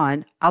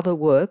combine other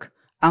work,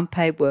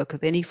 unpaid work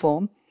of any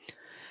form,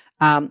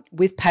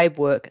 with paid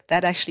work,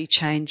 that actually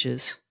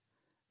changes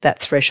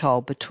that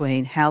threshold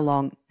between how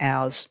long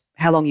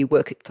you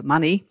work it for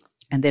money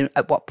and then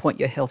at what point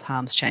your health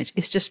harms change.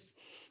 It's just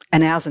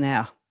an hour's an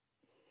hour.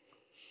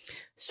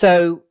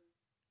 So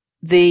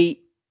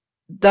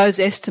those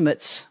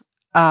estimates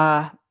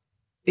are,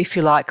 if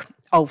you like,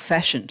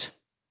 old-fashioned,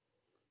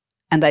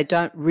 and they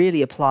don't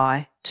really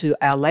apply to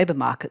our labour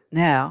market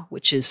now,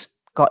 which is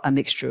got a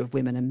mixture of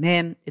women and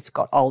men. It's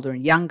got older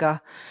and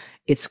younger.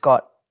 It's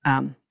got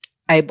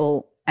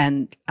able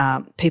and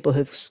people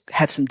who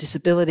have some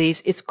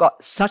disabilities. It's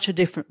got such a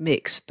different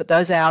mix, but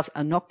those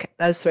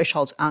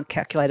thresholds aren't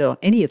calculated on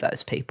any of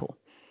those people.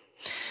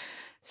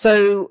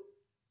 So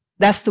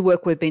that's the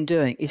work we've been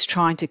doing, is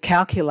trying to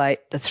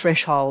calculate the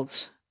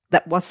thresholds,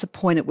 that what's the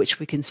point at which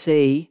we can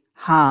see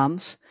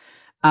harms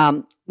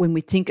when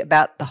we think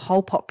about the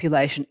whole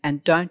population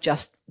and don't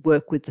just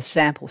work with the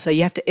sample. So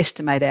you have to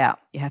estimate out.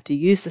 You have to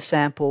use the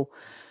sample,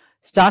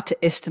 start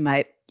to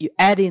estimate. You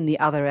add in the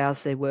other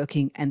hours they're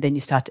working, and then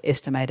you start to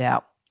estimate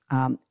out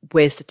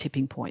where's the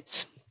tipping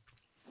points.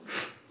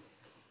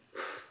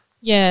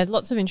 Yeah,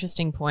 lots of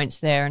interesting points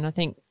there. And I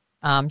think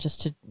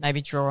just to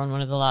maybe draw on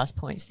one of the last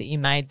points that you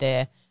made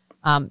there,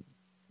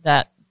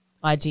 that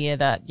idea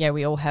that,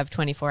 we all have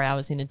 24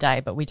 hours in a day,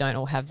 but we don't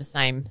all have the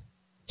same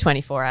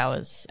 24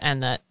 hours,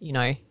 and that,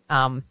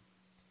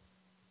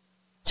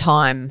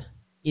 time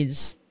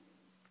is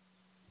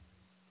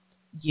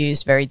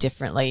used very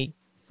differently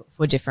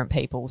for different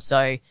people.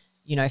 So,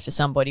 for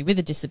somebody with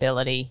a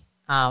disability,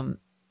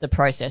 the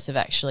process of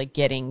actually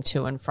getting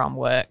to and from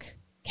work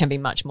can be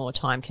much more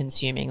time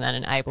consuming than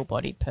an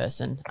able-bodied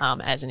person,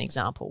 as an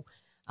example.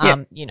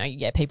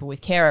 People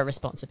with carer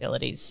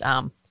responsibilities.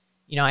 I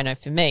know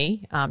for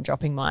me,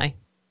 dropping my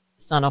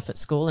son off at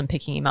school and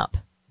picking him up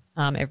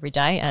every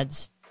day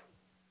adds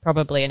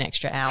probably an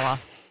extra hour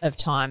of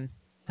time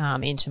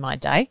into my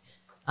day.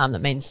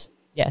 That means,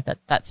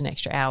 that's an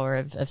extra hour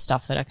of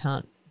stuff that I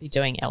can't be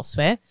doing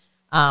elsewhere.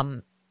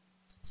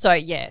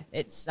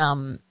 It's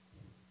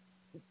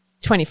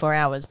 24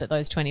 hours, but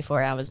those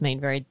 24 hours mean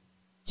very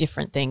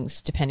different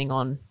things depending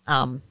on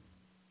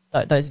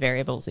those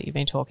variables that you've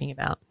been talking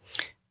about.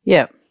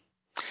 Yeah.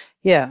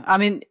 Yeah. I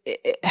mean,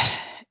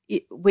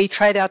 we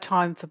trade our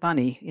time for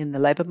money in the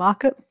labour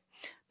market.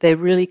 They're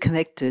really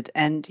connected.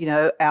 And,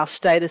 our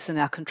status and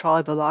our control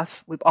over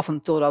life, we've often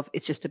thought of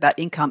it's just about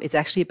income. It's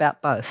actually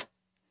about both.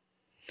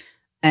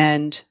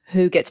 And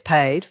who gets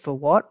paid for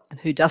what and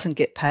who doesn't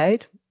get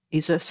paid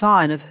is a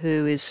sign of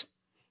who is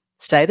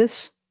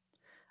status,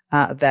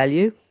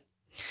 value,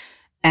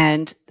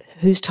 and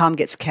whose time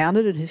gets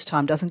counted and whose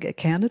time doesn't get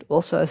counted,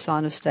 also a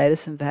sign of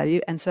status and value.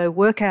 And so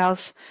work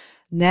hours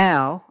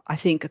now, I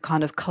think, are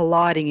kind of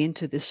colliding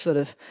into this sort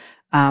of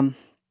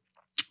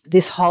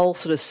this whole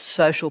sort of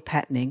social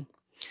patterning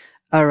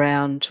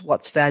around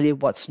what's value,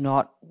 what's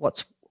not,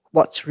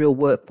 what's real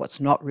work,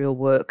 what's not real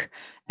work,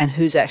 and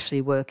who's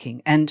actually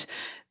working. And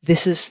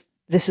this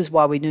is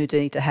why we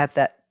need to have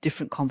that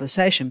different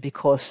conversation,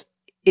 because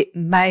it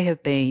may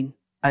have been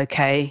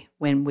okay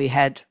when we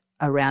had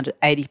around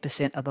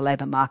 80% of the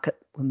labour market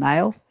were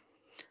male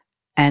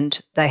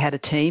and they had a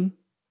team,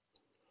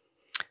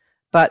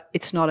 but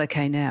it's not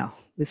okay now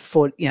with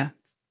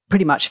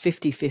pretty much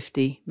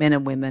 50-50 men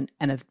and women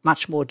and a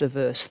much more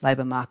diverse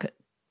labour market.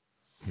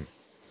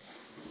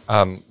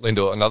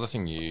 Lyndall, another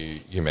thing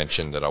you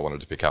mentioned that I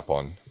wanted to pick up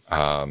on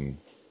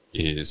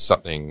is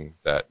something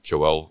that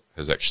Joelle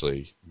has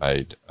actually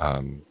made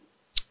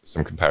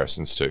some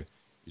comparisons to.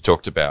 You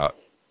talked about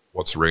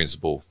what's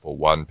reasonable for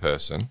one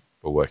person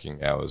for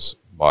working hours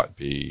might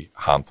be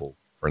harmful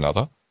for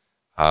another,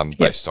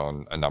 based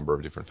on a number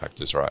of different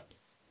factors, right?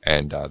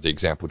 And the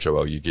example,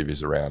 Joelle, you give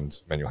is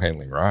around manual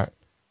handling, right?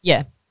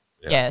 Yeah.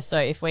 So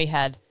if we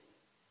had,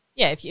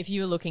 if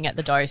you were looking at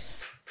the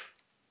dose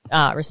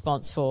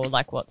response for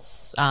like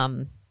what's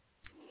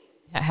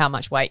how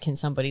much weight can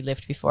somebody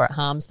lift before it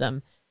harms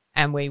them,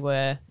 and we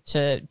were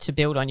to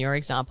build on your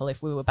example,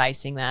 if we were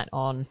basing that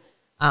on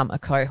a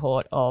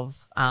cohort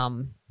of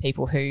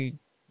people who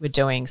were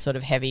doing sort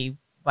of heavy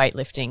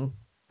weightlifting,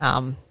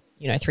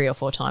 3 or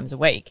 4 times a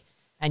week,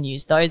 and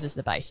use those as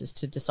the basis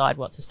to decide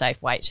what's a safe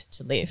weight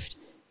to lift,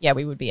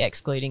 we would be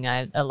excluding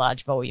a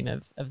large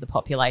volume of the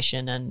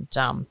population, and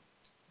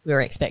we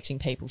were expecting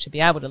people to be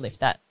able to lift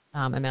that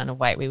amount of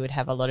weight. We would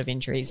have a lot of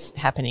injuries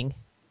happening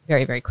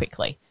very, very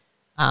quickly.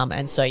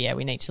 And so,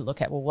 we need to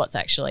look at, what's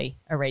actually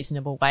a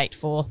reasonable weight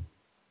for,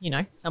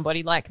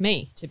 somebody like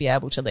me to be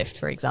able to lift,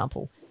 for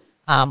example,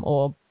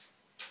 or,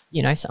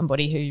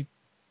 somebody who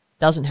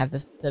doesn't have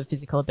the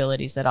physical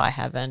abilities that I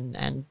have,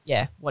 and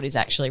what is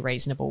actually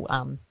reasonable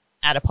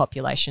at a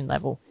population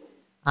level.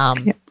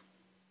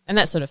 And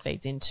that sort of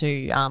feeds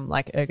into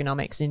like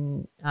ergonomics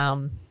in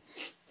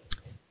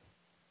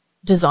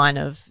design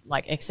of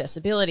like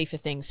accessibility for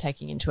things,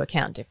 taking into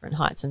account different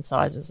heights and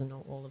sizes and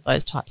all of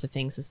those types of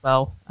things as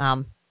well.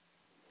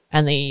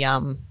 And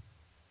the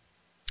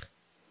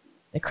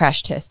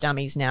crash test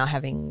dummies now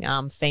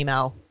having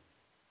female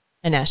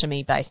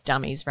anatomy-based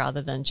dummies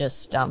rather than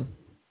just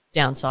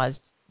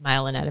downsized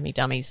male anatomy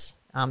dummies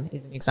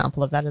is an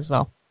example of that as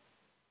well.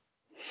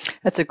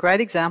 That's a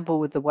great example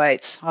with the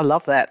weights. I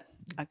love that.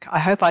 I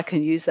hope I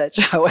can use that,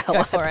 Joelle.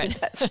 Go for it.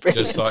 That's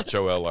brilliant. Just cite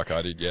Joelle like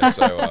I did, yeah.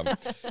 So,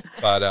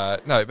 but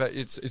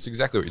it's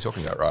exactly what you're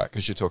talking about, right?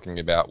 Because you're talking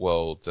about,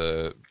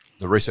 the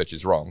research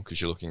is wrong because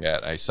you're looking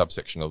at a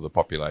subsection of the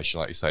population,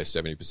 like you say,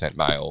 70%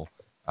 male,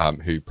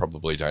 who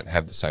probably don't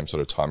have the same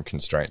sort of time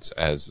constraints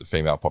as the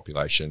female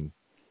population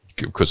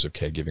because of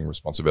caregiving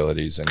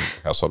responsibilities and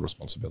household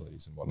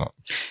responsibilities and whatnot.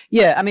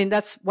 Yeah, I mean,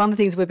 that's one of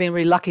the things we've been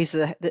really lucky is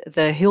the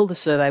HILDA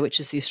survey, which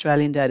is the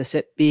Australian data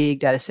set, big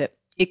data set,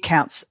 it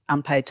counts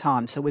unpaid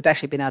time. So we've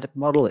actually been able to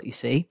model it, you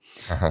see,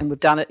 and we've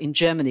done it in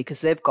Germany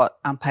because they've got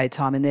unpaid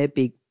time in their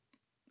big,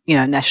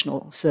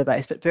 national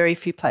surveys, but very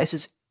few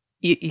places.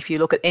 If you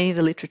look at any of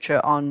the literature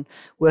on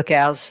work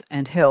hours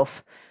and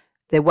health,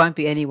 there won't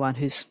be anyone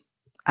who's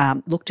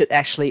looked at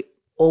actually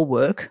all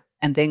work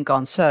and then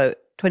gone, so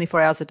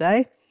 24 hours a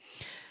day,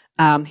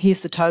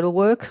 here's the total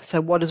work.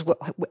 So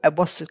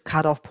what's the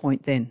cutoff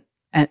point then?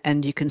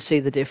 And you can see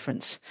the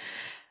difference.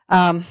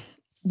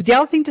 The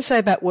other thing to say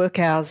about work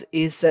hours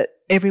is that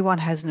everyone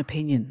has an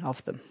opinion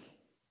of them.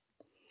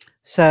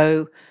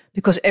 So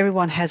because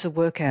everyone has a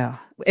work hour,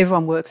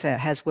 everyone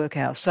has work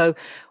hours. So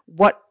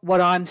what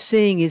I'm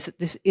seeing is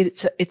that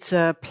it's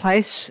a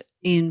place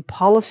in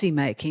policy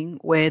making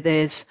where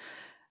there's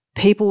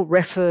people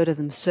refer to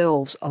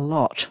themselves a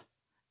lot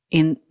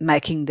in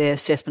making their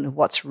assessment of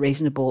what's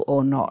reasonable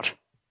or not.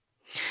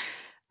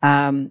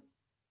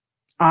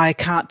 I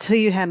can't tell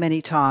you how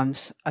many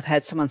times I've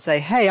had someone say,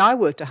 hey, I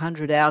worked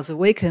 100 hours a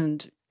week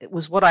and it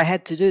was what I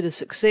had to do to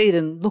succeed,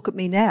 and look at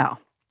me now.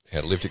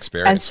 Yeah, lived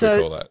experience, we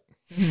call that.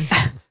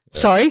 Yeah.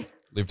 Sorry?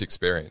 Lived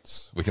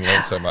experience. We can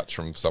learn so much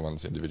from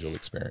someone's individual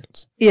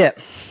experience. Yeah.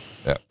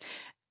 Yeah.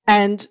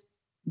 And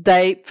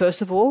they,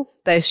 first of all,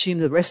 they assume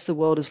the rest of the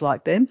world is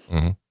like them.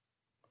 Mm-hmm.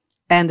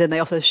 And then they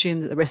also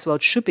assume that the rest of the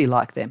world should be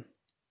like them.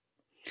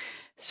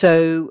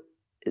 So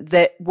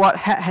that what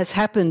has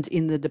happened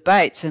in the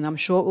debates, and I'm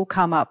sure it will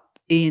come up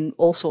in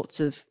all sorts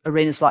of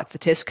arenas like the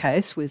test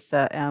case with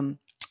on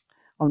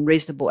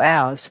reasonable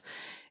hours,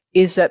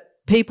 is that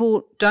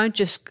people don't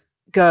just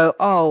go,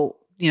 oh,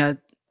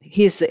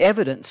 here's the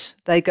evidence.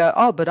 They go,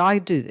 oh, but I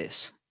do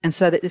this. And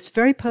so that it's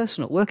very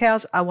personal. Work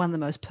hours are one of the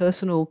most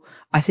personal,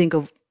 I think,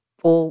 of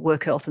all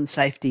work health and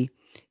safety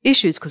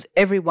issues, because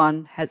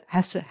everyone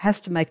has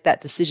to make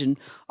that decision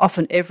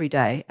often every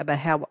day about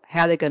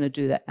how they're going to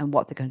do that and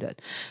what they're going to do.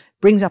 It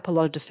brings up a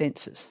lot of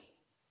defences.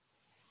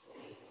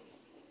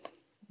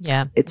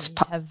 Yeah, you'd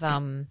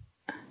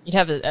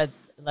have a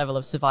level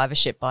of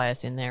survivorship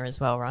bias in there as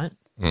well, right?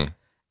 Mm.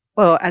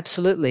 Well,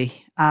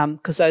 absolutely,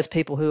 because those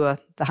people who are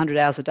the 100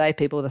 hours a day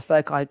people, the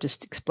folk I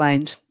just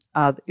explained,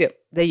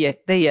 they're your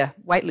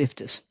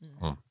weightlifters.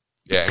 Mm.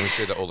 Yeah, and we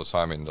see that all the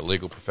time in the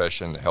legal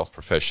profession, the health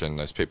profession,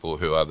 those people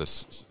who are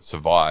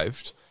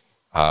survived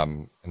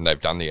and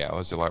they've done the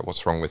hours, they're like,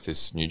 what's wrong with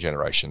this new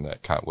generation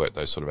that can't work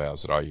those sort of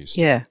hours that I used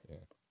to? Yeah.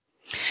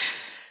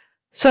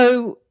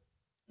 So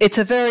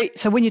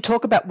so when you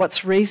talk about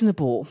what's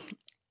reasonable,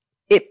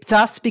 it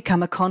starts to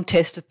become a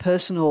contest of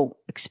personal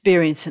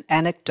experience and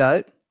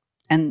anecdote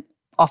and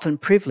often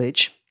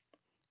privilege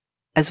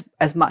as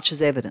much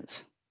as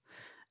evidence.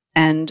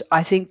 And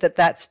I think that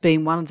that's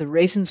been one of the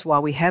reasons why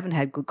we haven't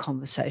had good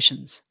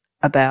conversations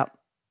about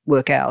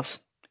work hours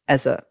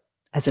as a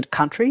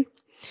country,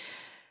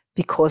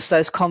 because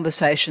those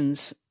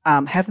conversations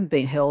haven't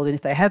been held, and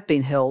if they have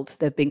been held,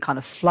 they've been kind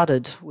of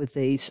flooded with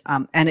these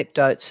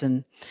anecdotes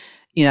and,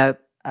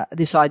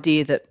 this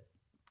idea that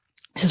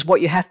this is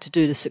what you have to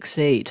do to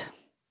succeed.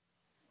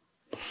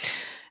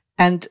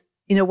 And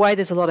in a way,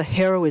 there's a lot of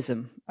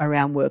heroism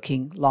around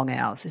working long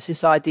hours. It's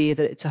this idea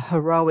that it's a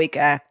heroic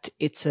act,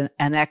 it's an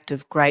act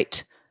of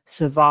great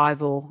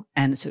survival,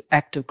 and it's an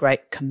act of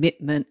great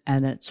commitment,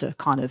 and it's a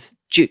kind of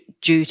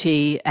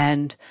duty.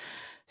 And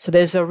so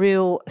there's a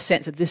real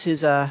sense that this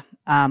is a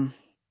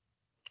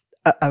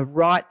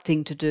right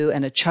thing to do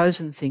and a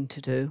chosen thing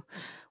to do.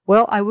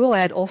 Well, I will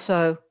add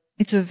also,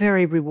 it's a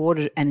very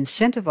rewarded and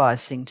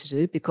incentivised thing to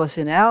do, because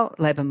in our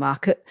labour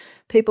market,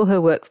 people who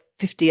work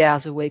 50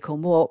 hours a week or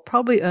more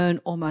probably earn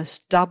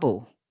almost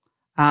double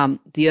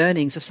the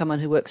earnings of someone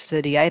who works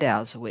 38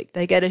 hours a week.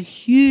 They get a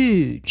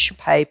huge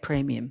pay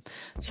premium.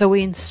 So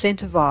we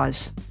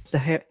incentivise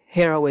the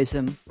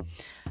heroism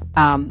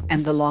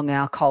and the long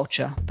hour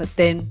culture. But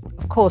then,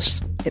 of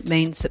course, it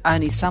means that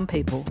only some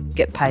people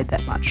get paid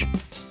that much.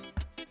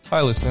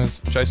 Hi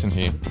listeners, Jason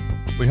here.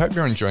 We hope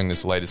you're enjoying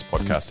this latest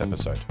podcast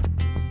episode.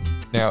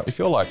 Now, if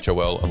you're like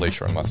Joelle,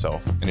 Alicia and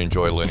myself and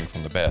enjoy learning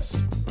from the best,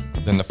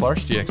 then the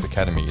Flourish DX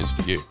Academy is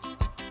for you.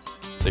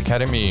 The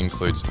Academy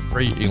includes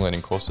free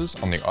e-learning courses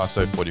on the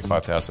ISO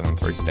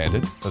 45003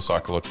 standard for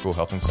psychological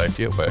health and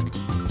safety at work,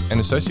 and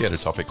associated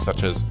topics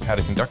such as how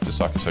to conduct a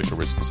psychosocial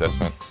risk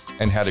assessment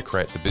and how to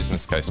create the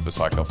business case for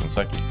psych health and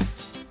safety.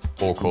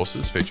 All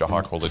courses feature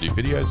high-quality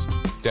videos,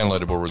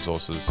 downloadable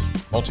resources,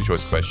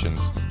 multi-choice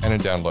questions, and a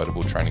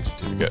downloadable training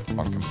certificate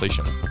on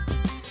completion.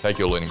 Take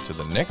your learning to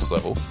the next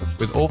level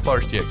with all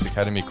Flourish DX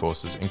Academy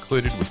courses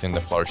included within the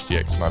Flourish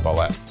DX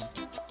mobile app.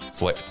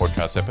 Select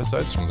podcast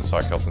episodes from the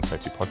Psych Health and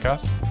Safety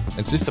podcast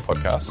and sister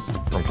podcasts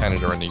from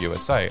Canada and the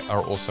USA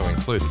are also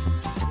included.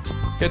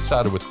 Get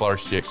started with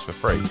Flourish DX for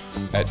free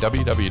at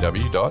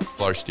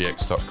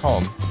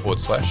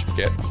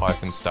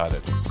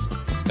www.flourishdx.com/get-started.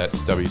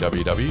 That's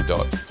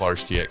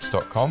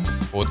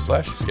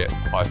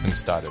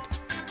www.flourishdx.com/get-started.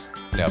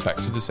 Now back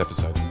to this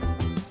episode.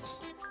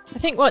 I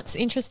think what's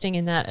interesting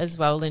in that as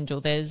well,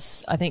 Lyndall,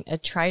 there's, I think, a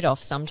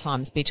trade-off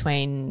sometimes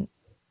between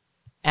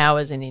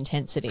hours and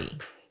intensity,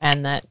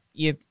 and that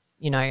I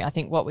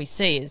think what we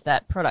see is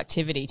that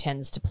productivity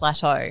tends to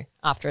plateau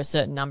after a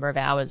certain number of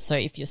hours. So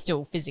if you're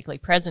still physically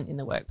present in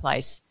the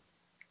workplace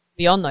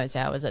beyond those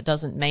hours, it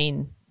doesn't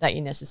mean that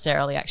you're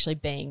necessarily actually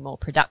being more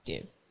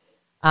productive.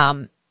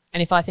 And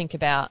if I think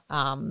about,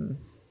 I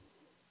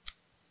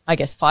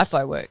guess,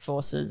 FIFO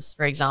workforces,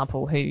 for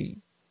example, who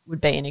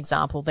would be an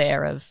example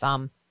there of,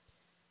 where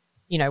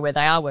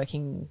they are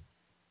working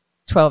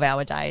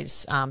 12-hour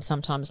days,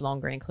 sometimes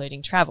longer,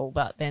 including travel,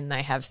 but then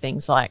they have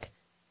things like,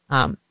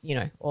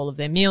 all of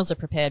their meals are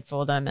prepared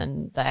for them,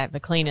 and they have a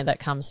cleaner that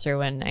comes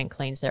through and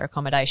cleans their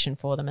accommodation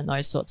for them and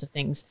those sorts of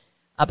things.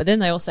 But then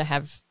they also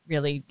have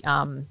really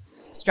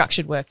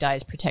structured work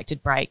days,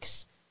 protected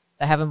breaks.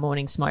 They have a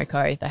morning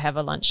smoko, they have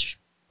a lunch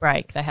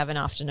break, they have an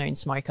afternoon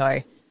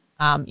smoko.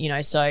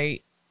 So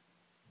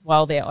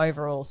while their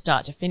overall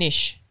start to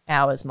finish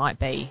hours might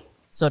be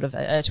sort of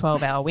a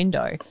 12-hour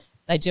window,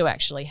 they do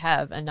actually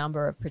have a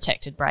number of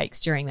protected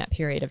breaks during that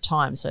period of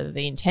time, so that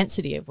the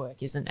intensity of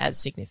work isn't as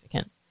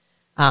significant.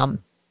 And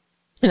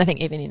I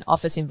think even in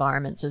office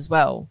environments as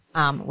well,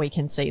 we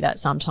can see that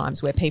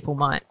sometimes where people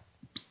might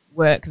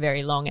work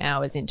very long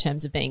hours in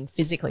terms of being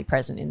physically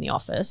present in the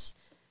office,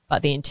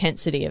 but the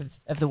intensity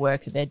of the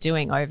work that they're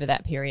doing over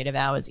that period of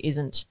hours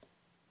isn't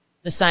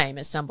the same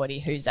as somebody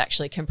who's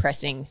actually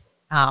compressing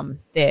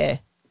their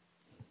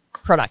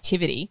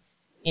productivity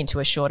into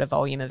a shorter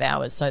volume of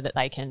hours so that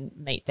they can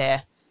meet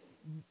their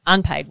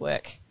unpaid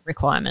work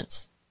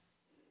requirements.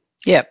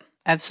 Yep,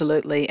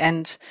 absolutely.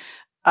 And,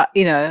 hour's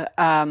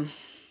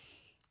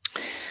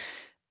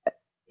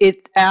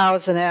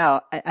an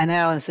hour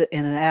is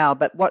in an hour,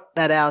 but what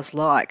that hour's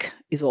like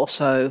is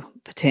also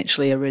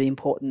potentially a really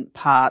important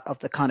part of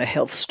the kind of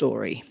health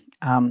story.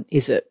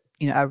 Is it,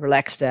 a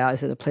relaxed hour?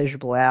 Is it a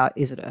pleasurable hour?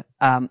 Is it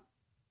an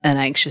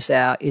anxious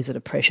hour? Is it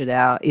a pressured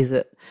hour? Is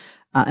it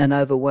an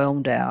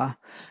overwhelmed hour?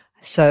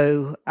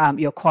 So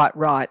you're quite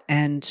right.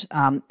 And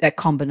that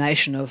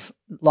combination of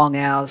long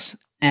hours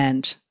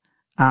and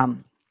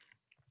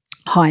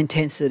high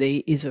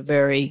intensity is a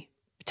very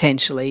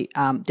potentially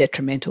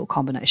detrimental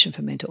combination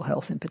for mental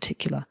health in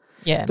particular.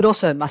 Yeah. But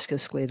also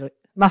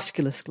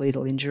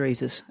musculoskeletal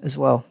injuries as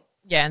well.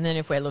 Yeah, and then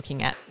if we're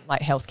looking at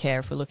like healthcare,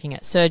 if we're looking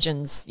at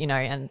surgeons,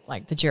 and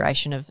like the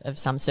duration of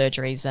some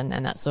surgeries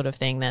and that sort of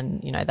thing, then,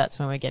 that's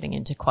when we're getting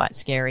into quite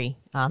scary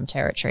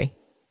territory.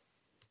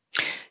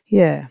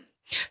 Yeah.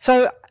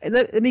 So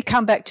let me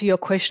come back to your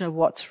question of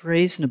what's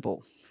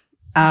reasonable.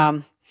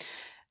 I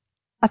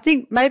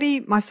think maybe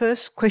my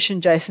first question,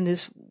 Jason,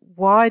 is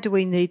why do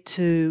we need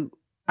to,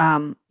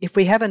 if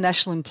we have a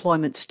national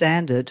employment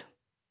standard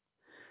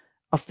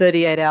of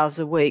 38 hours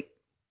a week,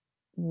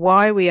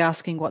 why are we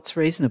asking what's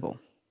reasonable?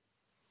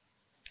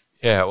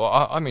 Yeah,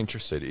 well, I'm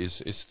interested.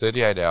 Is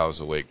 38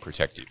 hours a week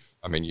protective?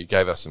 I mean, you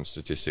gave us some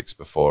statistics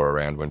before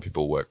around when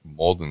people work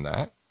more than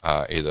that,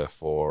 either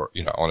for,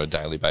 on a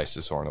daily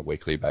basis or on a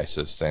weekly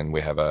basis, then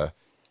we have a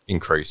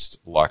increased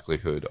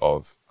likelihood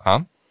of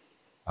harm.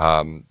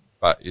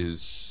 But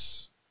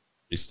is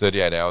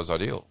 38 hours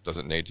ideal? Does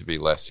it need to be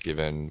less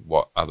given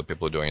what other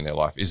people are doing in their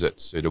life? Is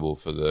it suitable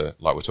for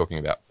like we're talking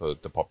about, for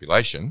the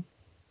population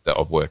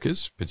of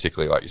workers,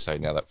 particularly like you say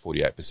now that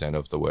 48%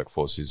 of the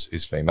workforce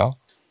is female,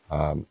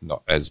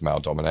 not as male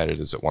dominated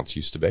as it once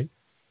used to be.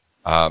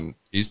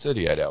 Is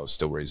 38 hours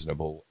still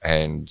reasonable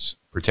and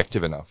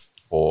protective enough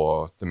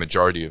for the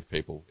majority of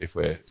people if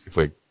we're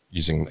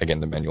using, again,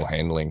 the manual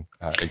handling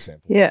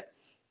example? Yeah.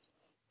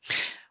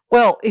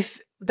 Well, if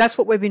that's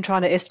what we've been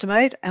trying to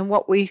estimate, and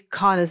what we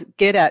kind of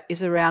get at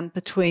is around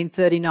between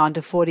 39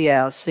 to 40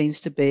 hours seems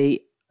to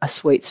be a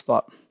sweet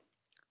spot.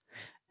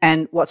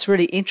 And what's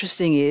really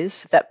interesting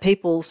is that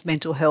people's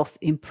mental health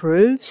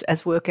improves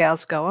as work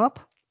hours go up,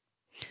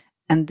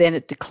 and then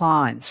it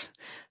declines.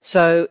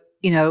 So,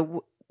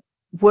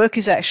 work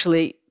is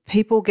actually,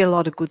 people get a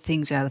lot of good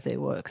things out of their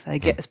work. They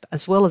get,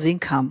 as well as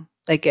income,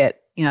 they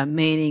get,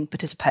 meaning,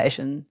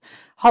 participation,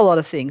 a whole lot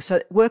of things.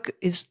 So work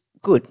is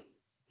good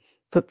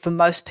for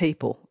most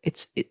people.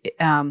 It's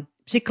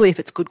particularly if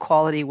it's good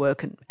quality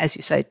work, and as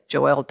you say,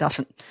 Joelle,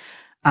 doesn't.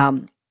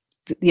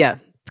 The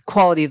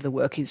quality of the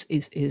work is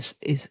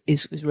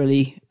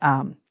really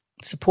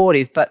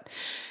supportive. But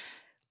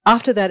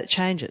after that, it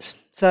changes.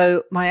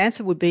 So my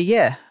answer would be,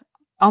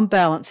 on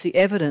balance, the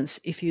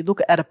evidence, if you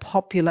look at a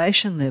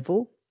population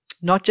level,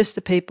 not just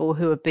the people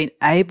who have been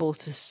able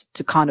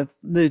to kind of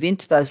move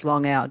into those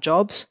long-hour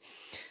jobs,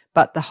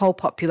 but the whole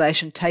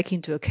population, take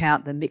into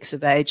account the mix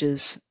of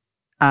ages,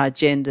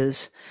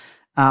 genders,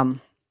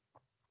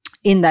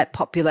 in that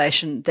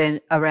population,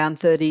 then around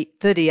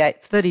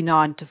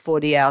 39 to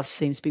 40 hours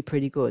seems to be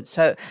pretty good.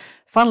 So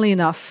funnily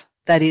enough,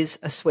 that is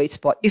a sweet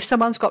spot. If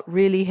someone's got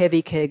really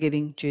heavy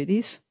caregiving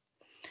duties,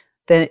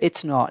 then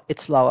it's not,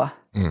 it's lower.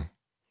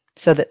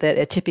 So that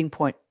their tipping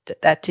point,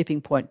 that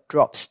tipping point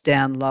drops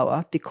down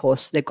lower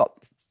because they've got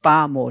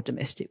far more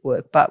domestic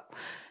work. But,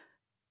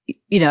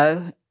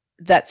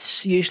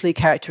 that's usually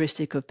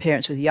characteristic of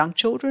parents with young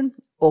children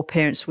or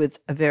parents with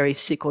a very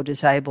sick or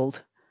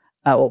disabled,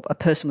 or a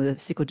person with a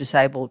sick or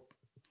disabled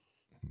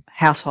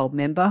household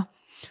member,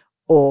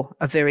 or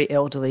a very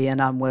elderly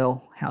and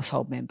unwell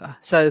household member.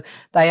 So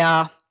there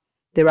are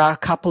a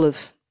couple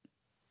of,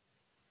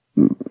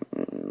 I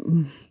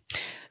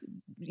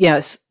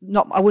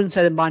wouldn't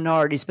say they're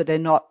minorities, but they're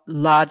not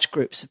large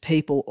groups of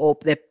people, or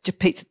they're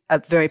depicted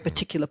at very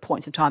particular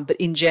points in time. But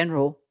in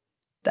general,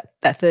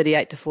 that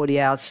 38 to 40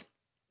 hours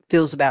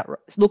feels about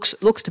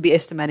looks to be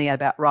estimating at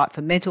about right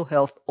for mental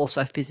health,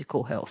 also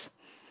physical health.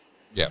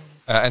 Yeah,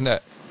 and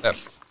that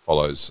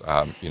follows,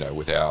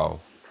 with our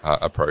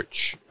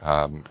approach,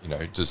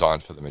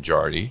 designed for the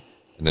majority,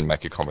 and then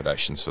make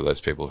accommodations for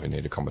those people who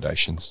need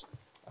accommodations.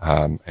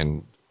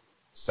 And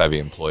savvy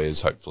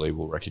employers hopefully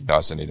will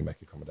recognise they need to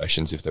make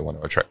accommodations if they want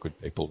to attract good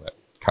people that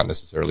can't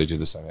necessarily do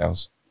the same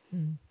hours.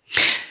 Mm.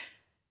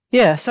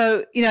 Yeah,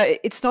 so,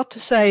 it's not to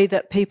say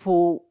that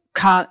people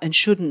can't and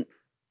shouldn't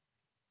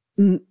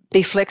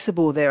be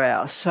flexible with their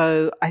hours.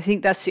 So I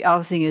think that's the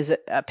other thing is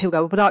that people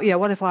go, but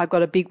what if I've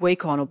got a big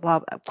week on or blah,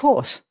 blah. Of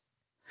course.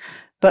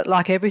 But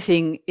like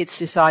everything, it's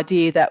this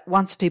idea that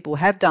once people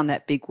have done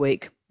that big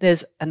week,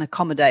 there's an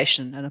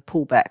accommodation and a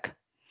pullback.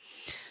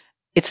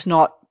 It's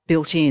not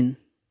built in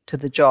to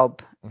the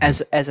job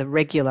as a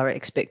regular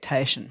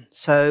expectation.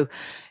 So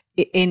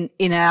in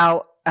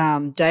our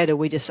data,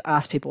 we just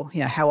ask people,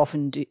 how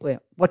often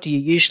what do you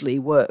usually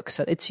work?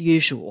 So it's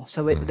usual.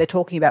 So they're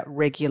talking about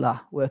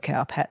regular work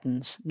hour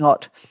patterns,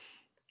 not,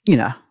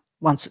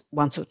 once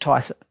or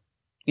twice,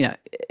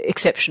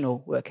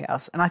 exceptional work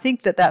hours. And I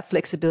think that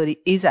flexibility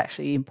is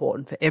actually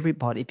important for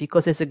everybody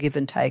because there's a give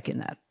and take in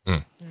that.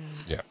 Mm.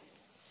 Yeah.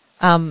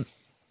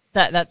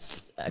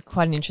 That's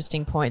quite an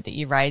interesting point that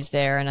you raised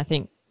there. And I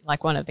think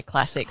like one of the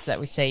classics that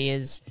we see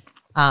is,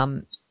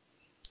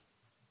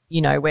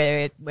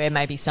 where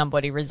maybe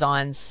somebody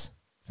resigns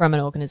from an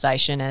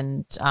organisation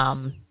and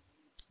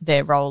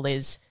their role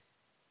is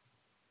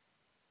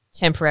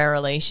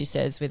temporarily, she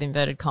says with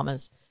inverted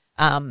commas,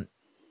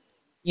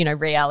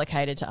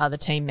 reallocated to other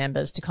team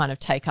members to kind of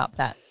take up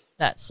that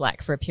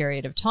slack for a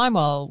period of time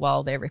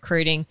while they're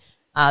recruiting.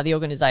 The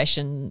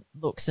organisation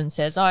looks and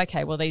says, oh,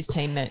 okay, well, these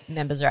team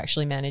members are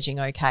actually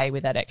managing okay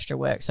with that extra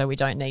work, so we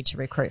don't need to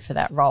recruit for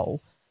that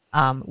role,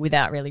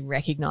 without really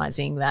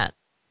recognising that,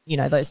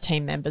 those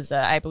team members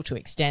are able to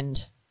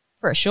extend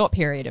for a short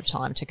period of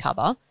time to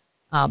cover,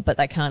 but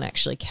they can't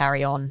actually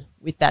carry on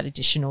with that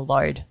additional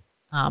load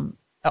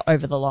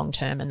over the long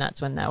term, and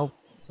that's when they'll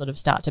sort of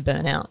start to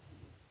burn out.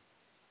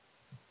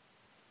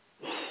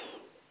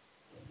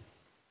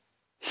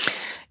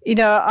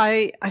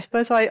 I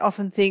suppose I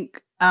often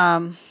think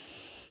the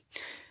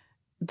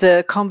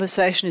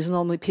conversation is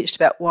normally pitched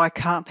about why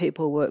can't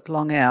people work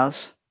long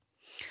hours,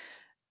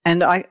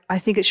 and I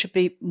think it should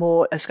be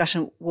more a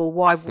discussion. Well,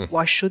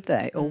 why should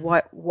they, or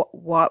why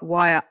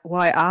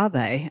are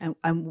they,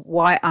 and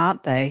why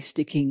aren't they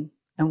sticking,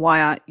 and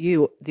why aren't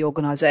you, the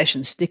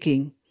organisation,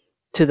 sticking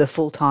to the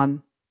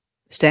full-time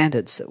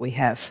standards that we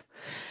have,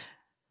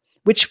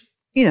 which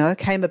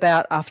came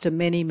about after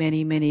many,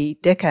 many, many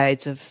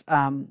decades of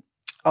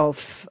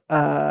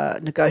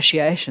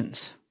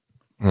negotiations.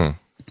 Mm.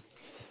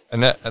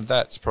 And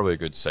that's probably a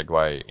good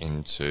segue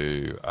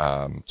into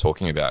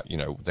talking about,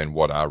 then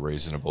what are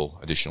reasonable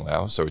additional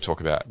hours. So we talk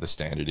about the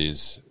standard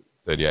is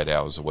 38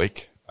 hours a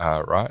week,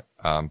 right?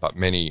 But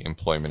many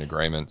employment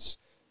agreements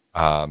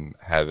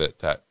have it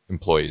that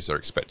employees are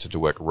expected to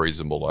work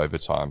reasonable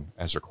overtime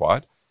as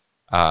required.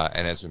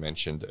 And as we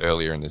mentioned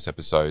earlier in this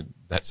episode,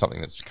 that's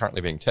something that's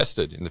currently being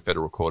tested in the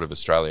Federal Court of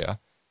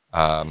Australia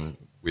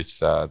with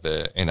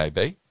the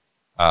NAB.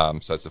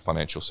 So it's the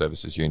Financial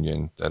Services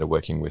Union that are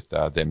working with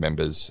their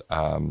members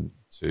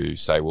to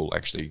say, well,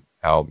 actually,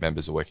 our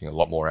members are working a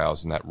lot more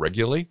hours than that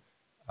regularly.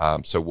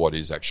 So what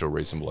is actual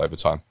reasonable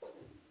overtime?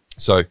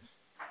 So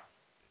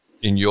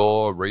in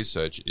your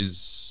research,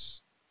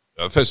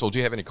 first of all, do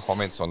you have any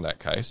comments on that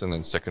case? And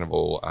then second of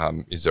all,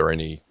 is there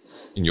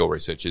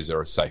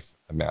a safe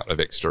amount of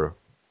extra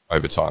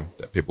overtime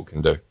that people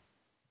can do?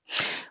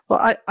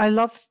 Well, I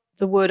love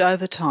the word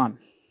overtime,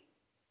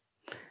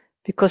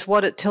 because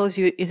what it tells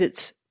you is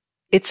it's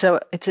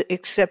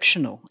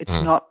exceptional. It's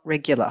not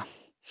regular.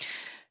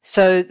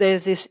 So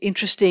there's this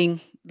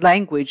interesting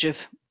language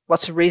of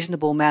what's a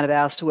reasonable amount of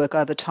hours to work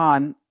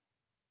overtime,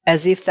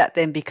 as if that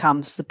then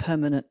becomes the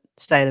permanent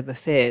state of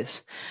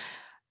affairs.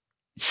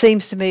 It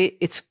seems to me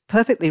it's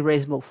perfectly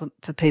reasonable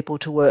for people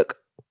to work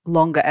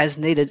longer as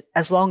needed,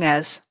 as long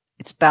as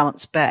it's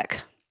balanced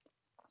back.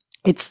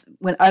 It's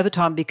when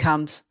overtime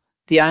becomes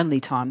the only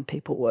time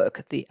people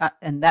work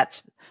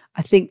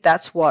I think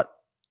that's what,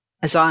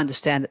 as I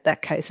understand it,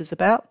 that case is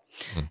about.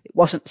 It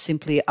wasn't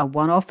simply a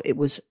one-off, it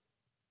was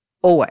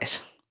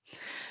always.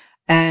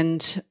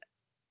 And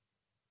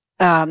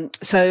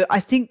so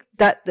I think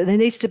that there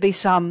needs to be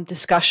some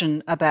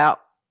discussion about,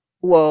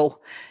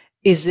 well,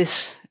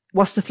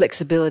 what's the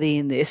flexibility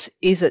in this?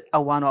 Is it a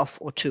one-off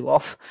or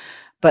two-off?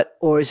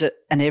 Or is it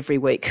an every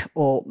week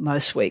or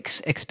most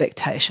weeks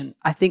expectation?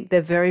 I think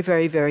they're very,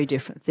 very, very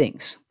different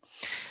things.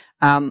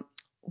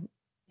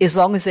 as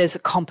long as there's a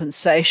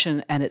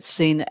compensation and it's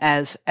seen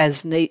as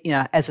neat,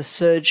 as a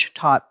surge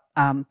type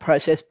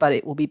process, but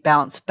it will be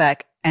balanced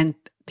back, and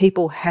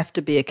people have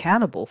to be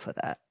accountable for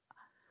that.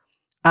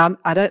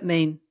 I don't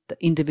mean the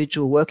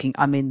individual working,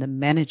 I mean the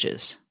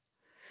managers.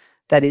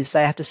 That is,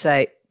 they have to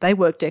say, they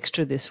worked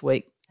extra this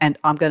week and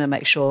I'm going to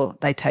make sure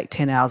they take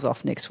 10 hours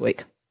off next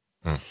week.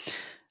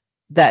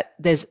 That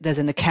there's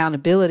an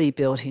accountability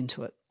built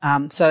into it.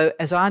 So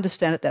as I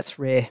understand it, that's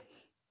rare,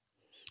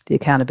 the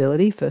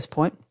accountability, first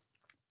point.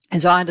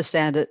 As I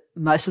understand it,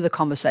 most of the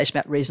conversation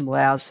about reasonable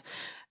hours,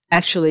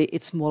 actually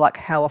it's more like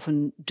how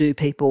often do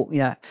people,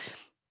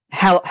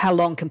 how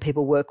long can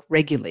people work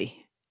regularly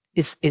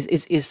is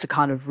the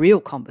kind of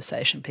real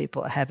conversation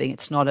people are having.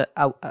 It's not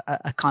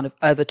a kind of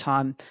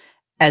overtime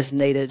as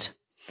needed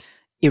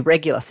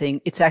irregular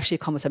thing. It's actually a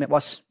conversation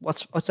about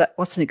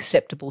what's an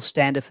acceptable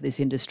standard for this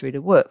industry to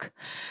work.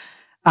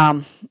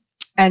 And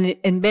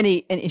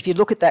if you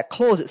look at that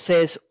clause, it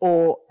says,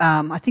 or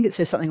I think it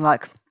says something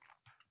like,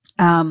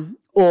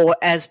 or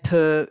as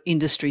per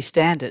industry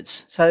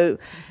standards. So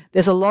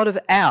there's a lot of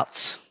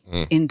outs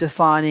in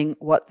defining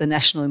what the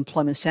national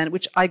employment standard,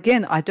 which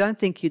again, I don't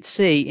think you'd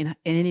see in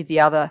any of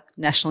the other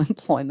national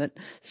employment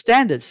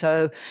standards.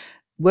 So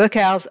work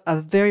hours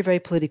are very, very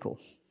political.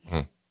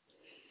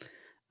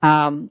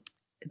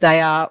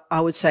 They are,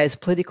 I would say, as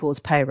political as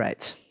pay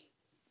rates.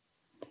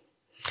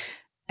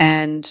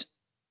 And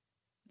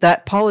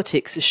that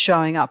politics is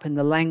showing up in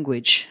the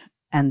language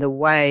and the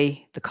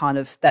way the kind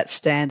of that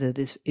standard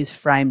is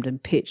framed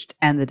and pitched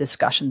and the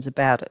discussions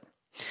about it.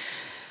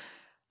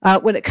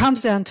 When it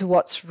comes down to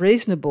what's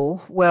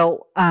reasonable,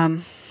 well,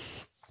 I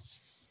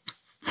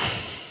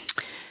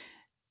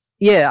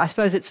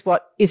suppose it's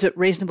is it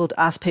reasonable to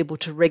ask people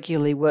to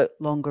regularly work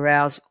longer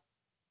hours,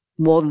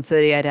 more than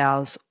 38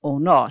 hours or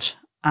not,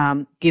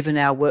 given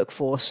our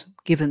workforce,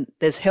 given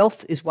there's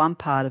health is one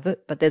part of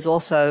it, but there's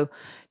also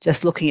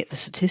just looking at the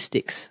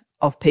statistics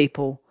of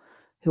people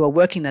who are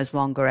working those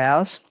longer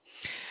hours.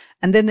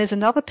 And then there's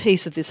another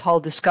piece of this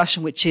whole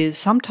discussion, which is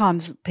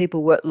sometimes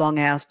people work long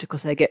hours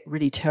because they get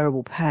really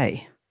terrible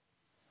pay.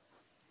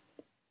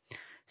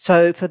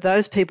 So for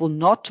those people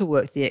not to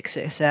work the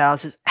excess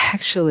hours is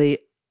actually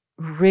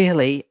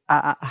really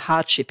a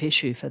hardship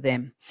issue for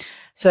them.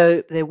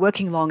 So they're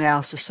working long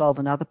hours to solve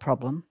another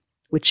problem,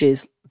 which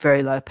is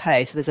very low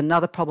pay. So there's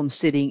another problem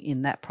sitting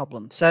in that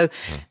problem. So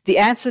the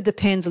answer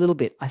depends a little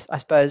bit, I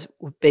suppose,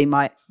 would be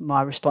my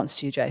response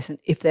to you, Jason.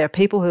 If there are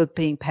people who are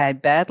being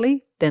paid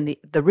badly, then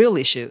the real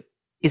issue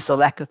is the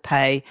lack of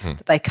pay,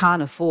 that they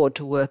can't afford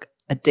to work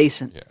a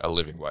decent a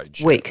living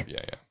wage week.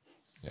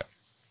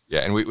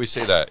 Yeah, and we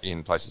see that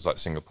in places like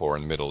Singapore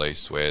and the Middle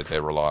East, where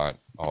they're reliant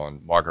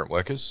on migrant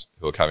workers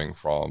who are coming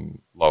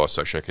from lower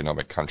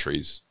socioeconomic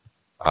countries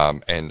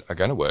and are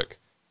going to work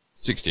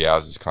 60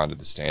 hours is kind of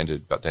the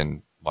standard, but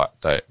then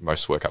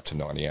most work up to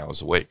 90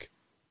 hours a week.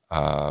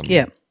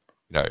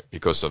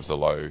 Because of the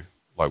low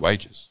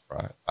wages,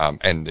 right?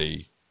 And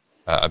the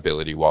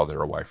ability while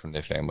they're away from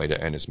their family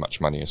to earn as much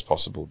money as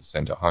possible to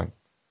send at home.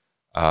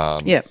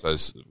 So,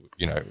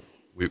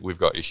 we've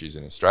got issues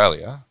in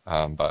Australia,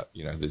 but,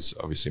 there's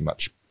obviously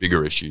much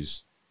bigger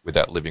issues with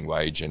that living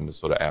wage and the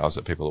sort of hours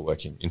that people are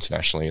working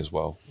internationally as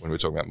well when we're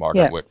talking about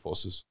migrant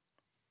workforces.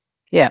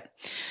 Yeah,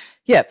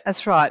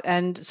 that's right.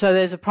 And so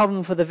there's a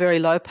problem for the very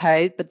low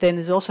paid, but then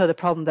there's also the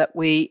problem that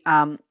we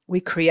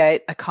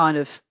create a kind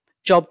of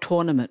job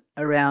tournament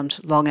around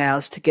long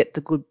hours to get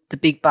the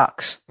big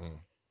bucks.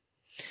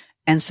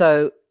 And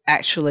so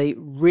actually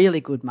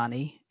really good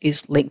money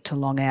is linked to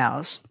long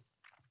hours.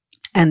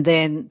 And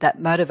then that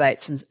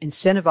motivates and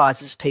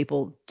incentivizes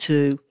people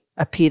to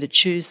appear to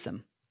choose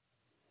them.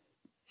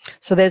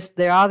 So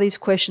there are these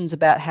questions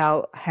about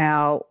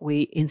how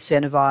we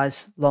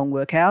incentivize long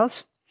work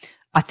hours.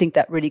 I think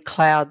that really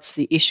clouds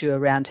the issue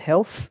around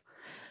health,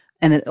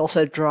 and it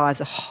also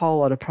drives a whole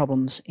lot of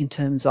problems in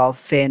terms of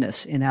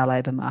fairness in our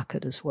labour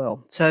market as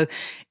well. So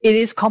it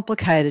is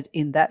complicated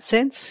in that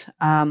sense.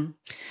 The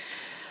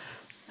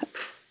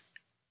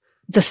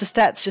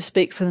stats just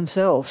speak for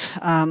themselves.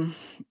 That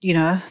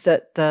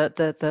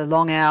the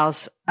long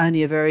hours,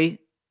 only a very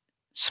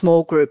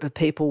small group of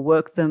people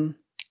work them,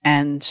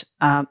 and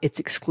it's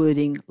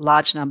excluding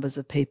large numbers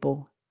of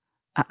people.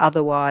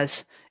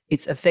 Otherwise,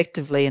 it's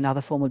effectively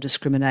another form of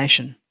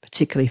discrimination,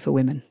 particularly for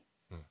women.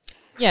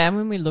 Yeah, and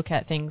when we look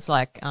at things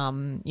like,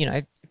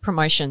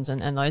 promotions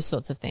and those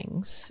sorts of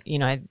things,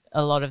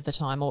 a lot of the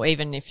time, or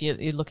even if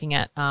you're looking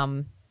at,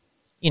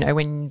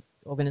 when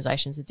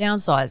organisations are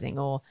downsizing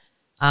or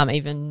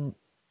even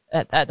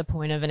at the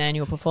point of an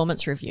annual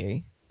performance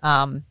review,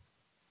 I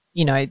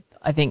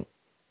think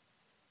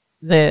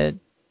the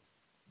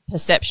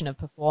perception of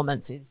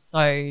performance is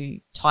so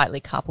tightly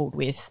coupled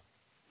with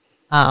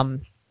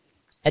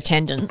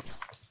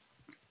attendance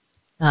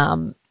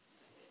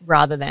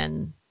rather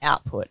than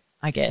output,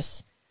 I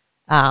guess.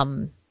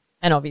 And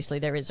obviously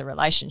there is a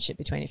relationship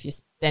between if you're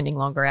spending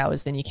longer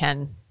hours, then you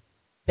can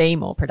be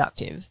more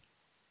productive.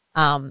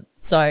 It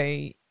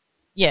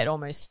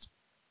almost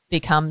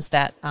becomes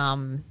that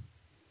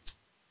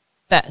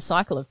that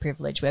cycle of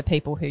privilege where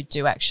people who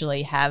do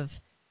actually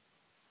have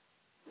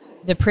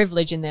the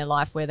privilege in their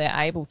life where they're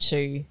able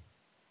to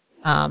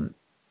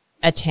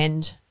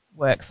attend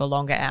work for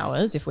longer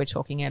hours, if we're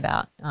talking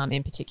about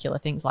in particular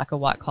things like a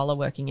white-collar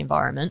working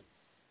environment,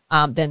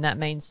 then that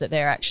means that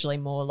they're actually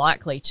more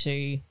likely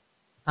to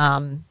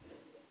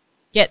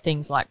get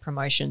things like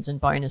promotions and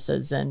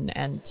bonuses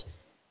and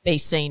be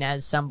seen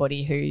as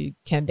somebody who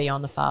can be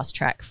on the fast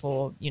track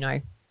for,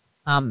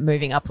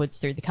 moving upwards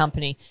through the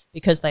company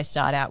because they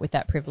start out with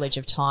that privilege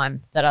of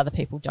time that other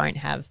people don't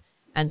have.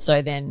 And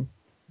so then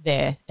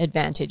they're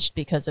advantaged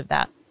because of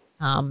that.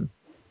 And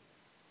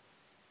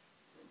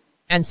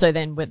so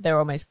then there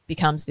almost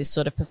becomes this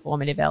sort of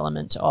performative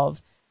element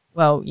of,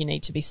 well, you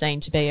need to be seen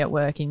to be at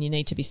work and you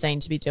need to be seen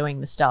to be doing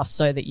the stuff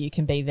so that you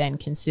can be then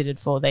considered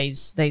for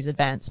these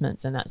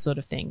advancements and that sort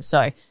of thing.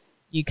 So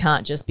you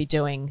can't just be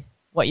doing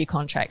what your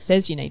contract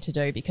says you need to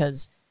do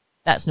because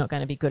that's not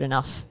going to be good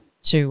enough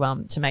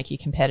to make you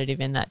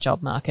competitive in that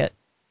job market.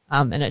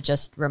 And it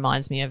just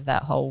reminds me of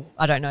that whole,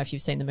 I don't know if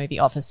you've seen the movie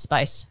Office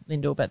Space,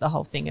 Lyndall, but the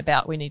whole thing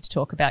about we need to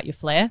talk about your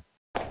flair.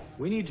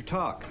 We need to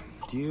talk.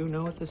 Do you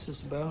know what this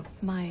is about?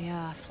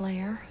 My,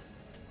 flair.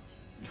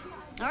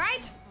 All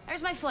right,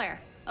 there's my flair,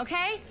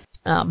 okay?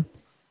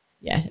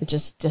 Yeah, it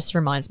just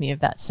reminds me of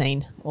that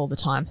scene all the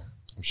time.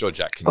 I'm sure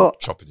Jack can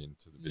chop it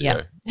into the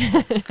video.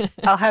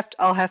 Yeah.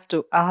 I'll have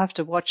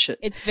to watch it.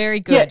 It's very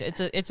good.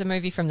 Yeah. It's a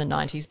movie from the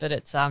 90s, but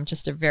it's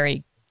just a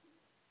very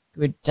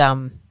good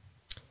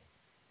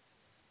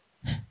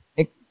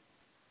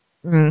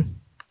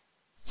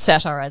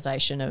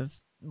satirization of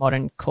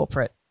modern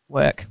corporate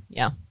work.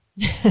 Yeah.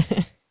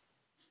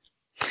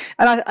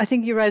 And I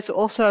think you raise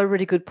also a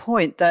really good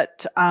point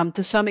that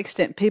to some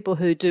extent people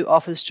who do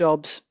office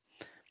jobs,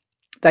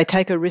 they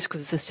take a risk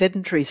with the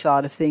sedentary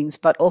side of things,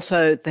 but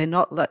also they're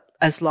not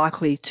as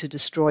likely to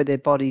destroy their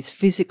bodies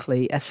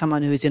physically as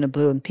someone who is in a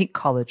blue and pink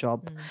collar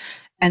job. Mm.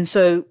 And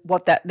so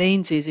what that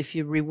means is if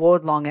you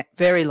reward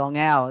very long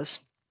hours,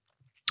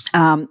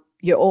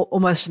 you're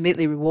almost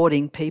immediately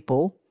rewarding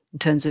people in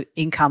terms of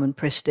income and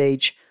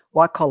prestige,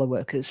 white collar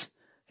workers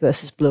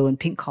versus blue and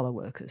pink collar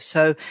workers.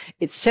 So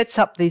it sets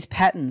up these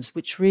patterns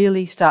which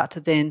really start to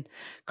then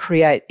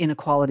create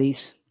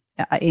inequalities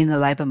in the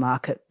labour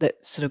market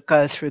that sort of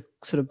go through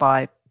sort of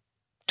by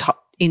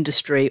top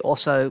industry,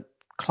 also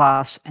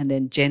class and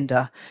then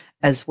gender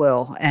as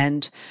well.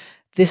 And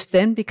this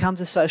then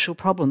becomes a social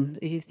problem.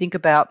 If you think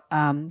about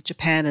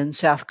Japan and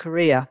South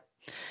Korea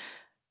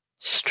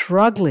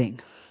struggling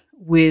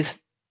with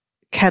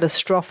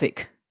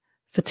catastrophic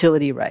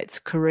fertility rates.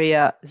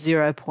 Korea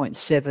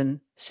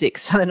 0.76.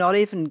 So they're not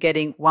even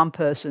getting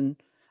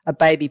a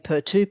baby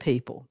per two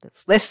people.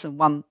 That's less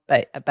than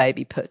a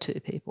baby per two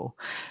people.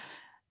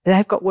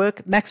 They've got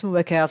maximum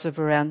work hours of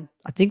around,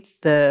 I think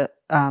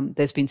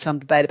there's been some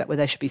debate about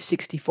whether they should be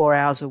 64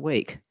 hours a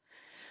week.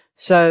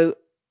 So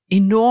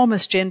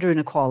enormous gender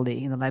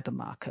inequality in the labour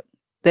market.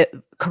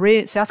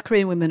 South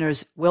Korean women are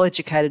as well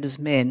educated as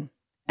men,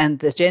 and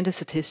the gender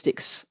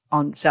statistics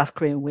on South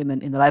Korean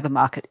women in the labour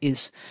market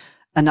is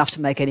enough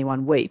to make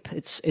anyone weep.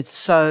 It's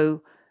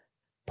so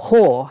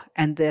poor,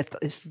 and there's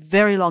this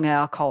very long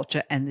hour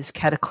culture and this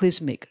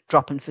cataclysmic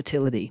drop in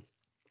fertility.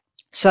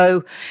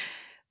 So,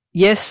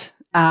 yes,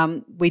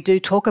 we do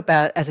talk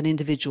about it as an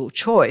individual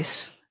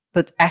choice,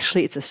 but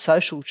actually it's a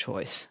social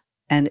choice,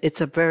 and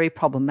it's a very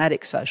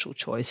problematic social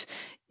choice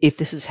if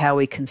this is how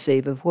we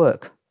conceive of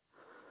work.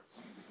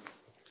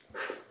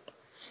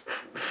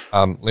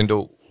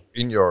 Lyndall,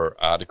 in your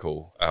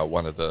article,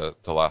 one of the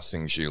last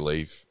things you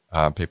leave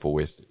people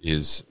with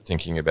is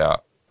thinking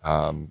about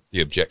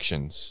the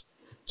objections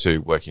to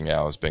working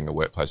hours being a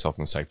workplace health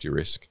and safety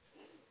risk.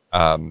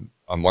 I'm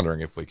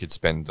wondering if we could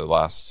spend the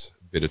last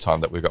bit of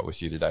time that we've got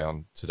with you today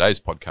on today's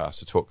podcast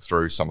to talk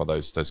through some of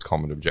those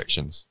common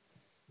objections.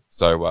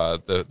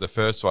 So the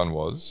first one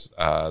was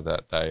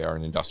that they are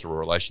an industrial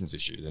relations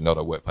issue. They're not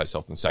a workplace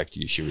health and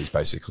safety issue is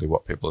basically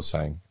what people are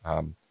saying.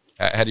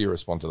 How do you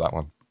respond to that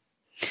one?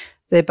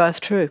 They're both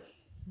true.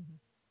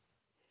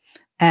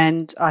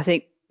 And I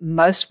think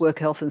most work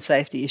health and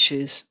safety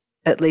issues,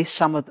 at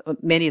least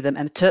many of them,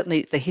 and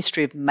certainly the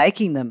history of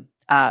making them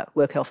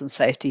work health and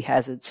safety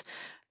hazards,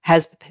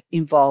 has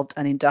involved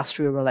an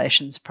industrial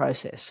relations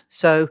process.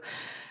 So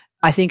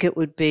I think it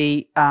would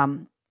be,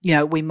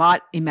 we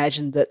might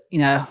imagine that,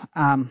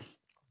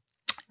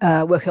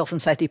 work health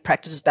and safety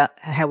practices about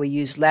how we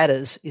use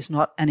ladders is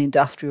not an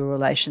industrial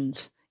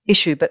relations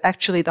issue, but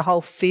actually the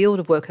whole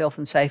field of work health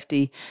and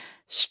safety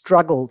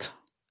struggled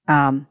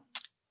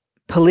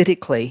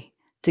politically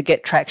to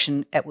get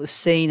traction. It was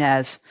seen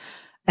as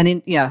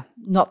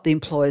not the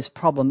employer's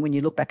problem when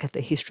you look back at the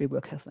history of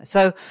work health.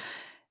 So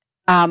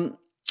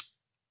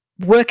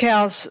work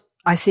hours,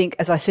 I think,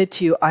 as I said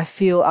to you, I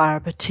feel are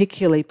a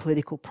particularly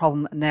political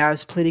problem, and they are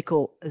as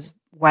political as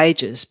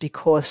wages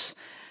because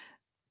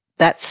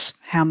that's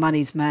how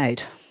money's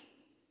made.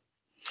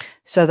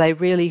 So they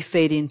really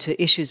feed into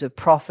issues of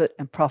profit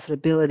and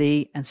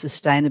profitability and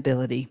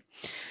sustainability.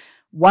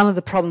 One of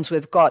the problems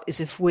we've got is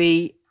if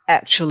we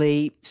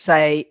actually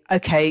say,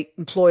 okay,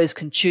 employers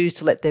can choose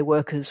to let their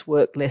workers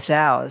work less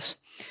hours.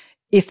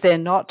 If they're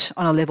not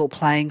on a level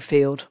playing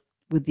field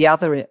with the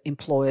other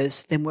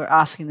employers, then we're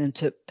asking them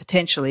to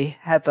potentially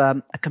have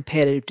a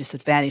competitive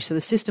disadvantage. So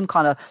the system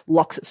kind of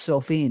locks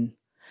itself in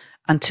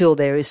until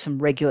there is some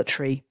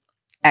regulatory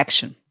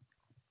action.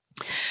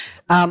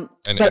 And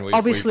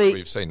obviously,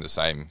 we've seen the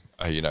same,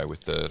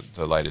 with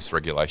the latest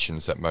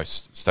regulations that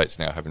most states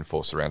now have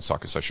enforced around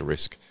psychosocial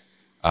risk.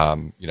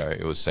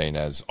 It was seen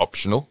as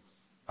optional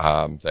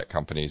that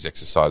companies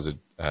exercise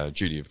a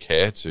duty of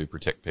care to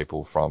protect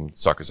people from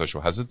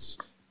psychosocial hazards.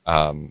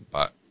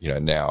 But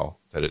now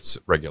that it's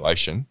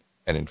regulation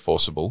and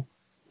enforceable,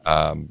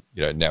 now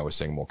we're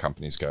seeing more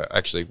companies go,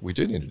 actually, we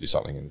do need to do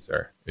something in this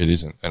area. It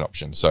isn't an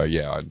option. So,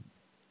 yeah, I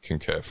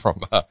concur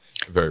from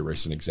very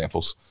recent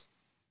examples.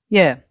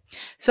 Yeah.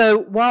 So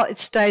while it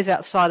stays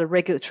outside a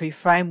regulatory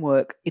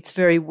framework, it's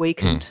very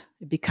weakened.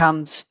 It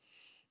becomes,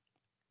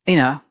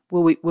 will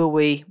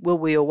we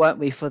or won't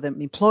we for the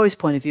employee's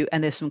point of view,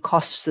 and there's some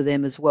costs to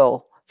them as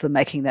well for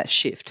making that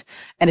shift.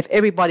 And if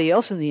everybody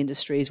else in the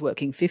industry is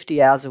working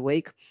 50 hours a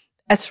week,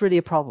 that's really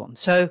a problem.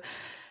 So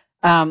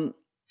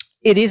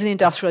it is an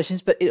industrial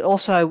relations, but it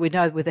also, we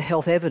know with the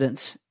health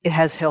evidence, it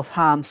has health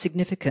harms,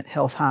 significant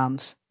health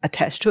harms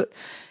attached to it.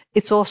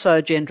 It's also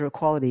a gender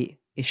equality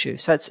issue.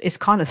 So it's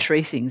kind of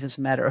three things, as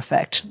a matter of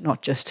fact,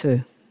 not just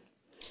two.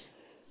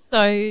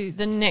 So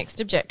the next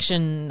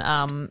objection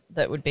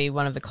that would be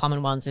one of the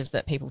common ones is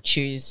that people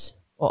choose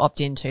or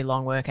opt into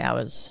long work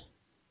hours.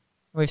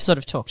 We've sort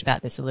of talked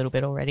about this a little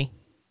bit already.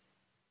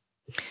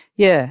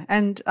 Yeah,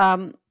 and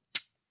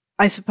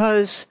I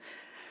suppose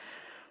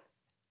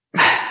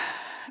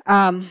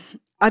I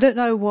don't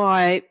know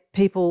why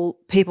people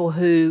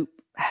who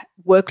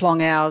work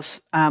long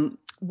hours.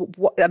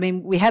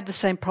 We had the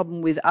same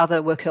problem with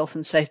other work health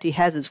and safety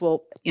hazards.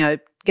 Well,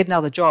 get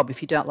another job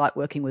if you don't like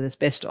working with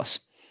asbestos.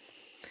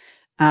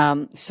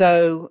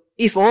 So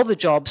if all the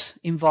jobs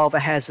involve a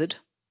hazard,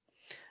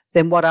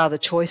 then what are the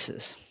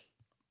choices?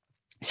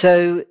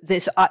 So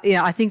there's,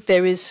 I think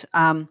there is,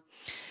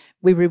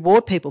 we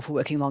reward people for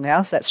working long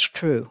hours. That's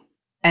true.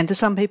 And to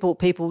some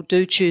people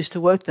do choose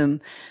to work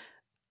them.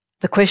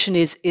 The question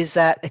is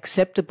that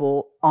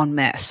acceptable en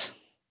masse?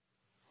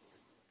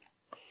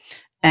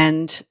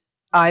 And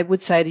I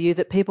would say to you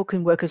that people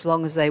can work as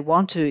long as they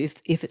want to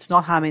if it's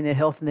not harming their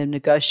health, and then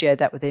negotiate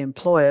that with their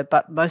employer,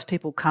 but most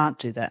people can't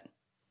do that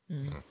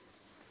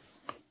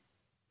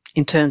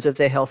in terms of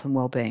their health and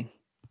well-being.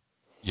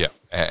 Yeah,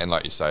 and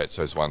like you say, it's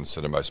those ones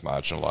that are most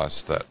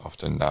marginalised that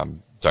often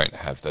don't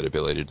have that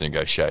ability to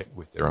negotiate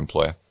with their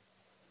employer.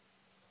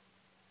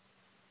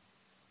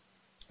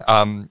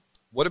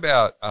 What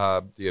about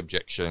the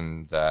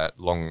objection that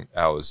long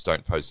hours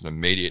don't pose an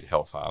immediate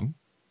health harm,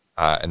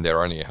 and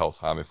they're only a health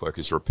harm if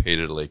workers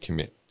repeatedly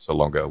commit to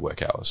longer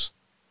work hours?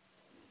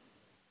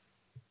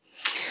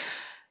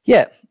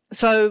 Yeah,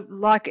 so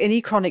like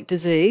any chronic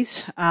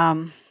disease,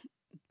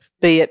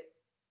 be it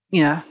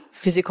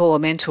physical or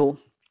mental,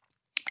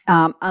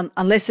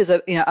 unless there's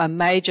a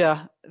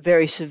major,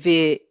 very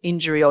severe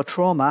injury or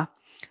trauma,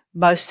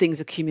 most things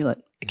are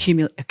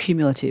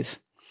cumulative.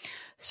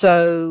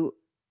 So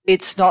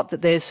it's not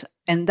that there's,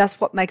 and that's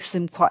what makes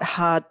them quite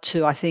hard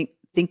to, I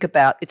think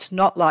about. It's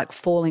not like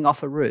falling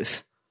off a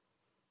roof,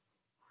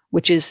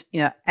 which is,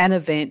 an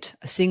event,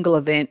 a single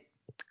event,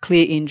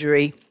 clear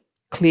injury,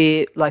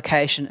 clear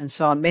location, and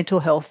so on. Mental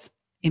health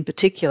in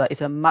particular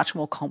is a much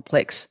more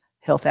complex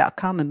health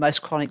outcome, and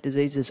most chronic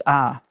diseases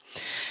are.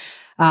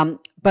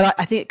 But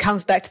I think it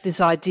comes back to this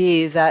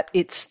idea that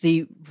it's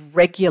the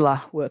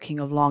regular working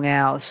of long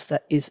hours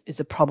that is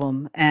a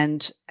problem.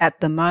 And at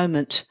the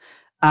moment,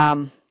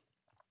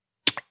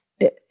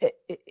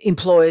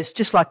 employers,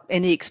 just like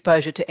any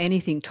exposure to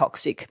anything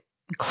toxic,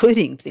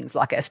 including things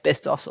like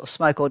asbestos or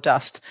smoke or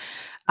dust,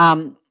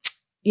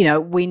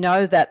 we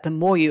know that the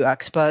more you are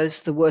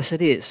exposed, the worse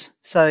it is.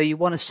 So you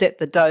want to set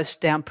the dose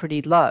down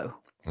pretty low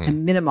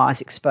and minimise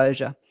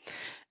exposure.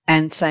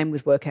 And same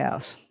with work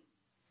hours.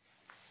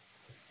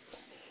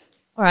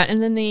 All right,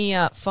 and then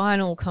the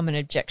final common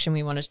objection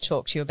we wanted to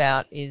talk to you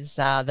about is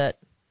that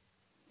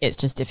it's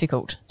just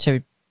difficult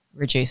to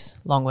reduce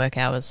long work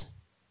hours.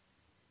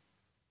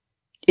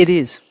 It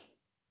is.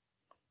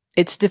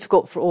 It's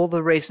difficult for all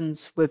the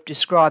reasons we've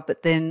described,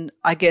 but then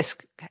I guess,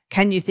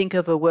 can you think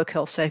of a work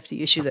health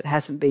safety issue that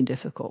hasn't been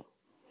difficult?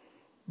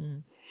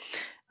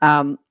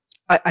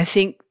 I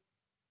think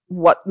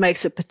what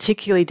makes it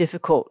particularly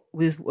difficult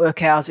with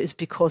work hours is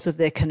because of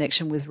their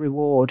connection with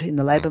reward in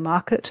the labour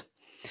market,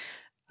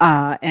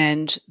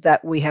 and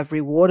that we have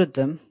rewarded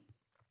them,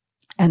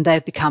 and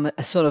they've become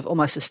a sort of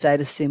almost a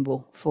status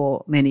symbol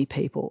for many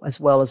people, as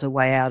well as a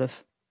way out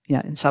of,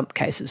 in some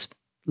cases,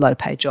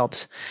 low-paid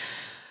jobs.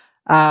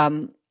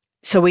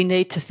 So we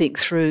need to think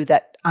through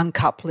that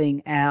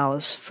uncoupling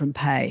hours from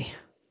pay.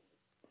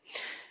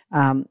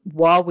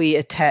 While we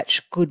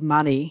attach good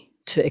money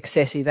to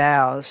excessive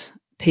hours,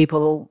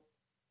 people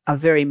are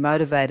very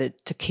motivated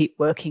to keep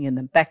working in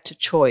them. Back to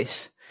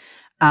choice.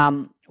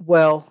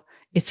 Well,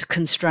 it's a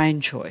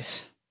constrained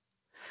choice.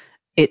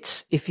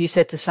 it's if you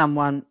said to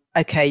someone,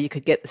 okay, you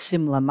could get the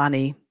similar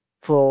money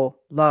for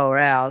lower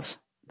hours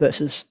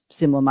versus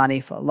similar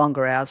money for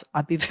longer hours,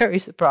 I'd be very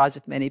surprised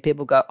if many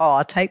people go, oh,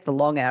 I'll take the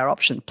long hour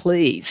option,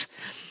 please.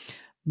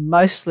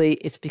 Mostly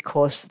it's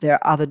because there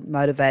are other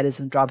motivators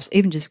and drivers.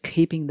 Even just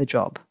keeping the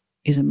job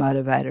is a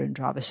motivator and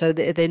driver. So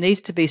there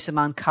needs to be some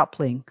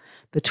uncoupling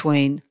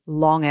between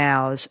long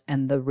hours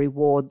and the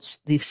rewards,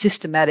 the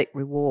systematic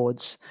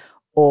rewards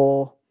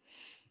or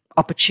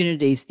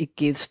opportunities it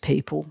gives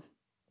people,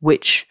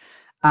 which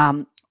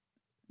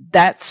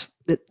that's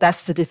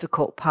the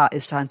difficult part,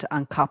 is starting to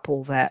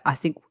uncouple that. I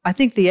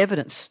think the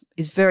evidence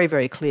is very,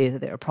 very clear that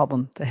they're a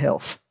problem for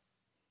health.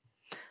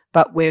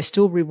 But we're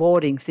still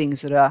rewarding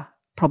things that are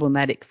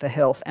problematic for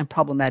health and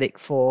problematic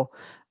for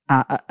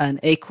an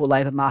equal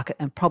labour market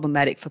and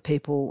problematic for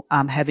people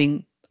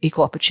having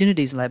equal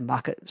opportunities in the labour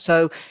market.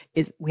 So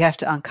we have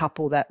to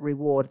uncouple that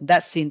reward. And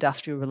that's the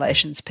industrial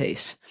relations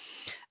piece.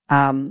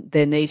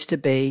 There needs to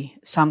be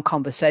some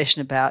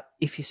conversation about,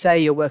 if you say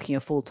you're working a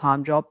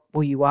full-time job,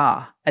 well, you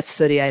are. That's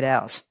 38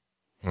 hours.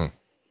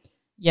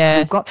 Yeah.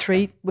 We've got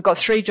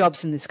three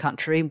jobs in this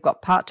country. We've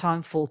got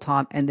part-time,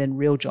 full-time, and then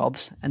real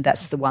jobs, and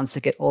that's the ones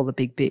that get all the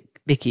big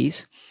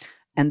bickies.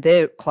 And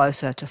they're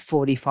closer to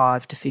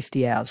 45 to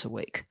 50 hours a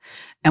week.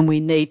 And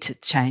we need to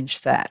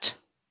change that.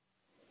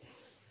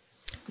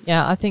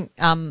 Yeah, I think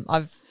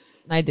I've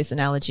made this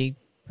analogy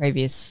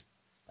previous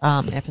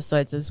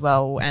episodes as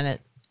well, and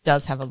it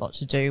does have a lot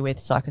to do with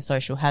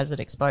psychosocial hazard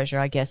exposure,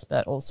 I guess,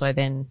 but also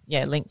then,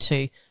 linked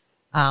to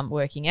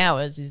working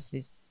hours is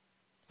this,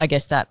 I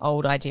guess, that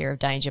old idea of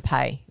danger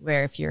pay,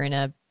 where if you're in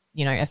a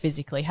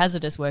physically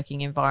hazardous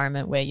working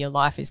environment where your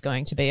life is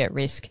going to be at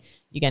risk,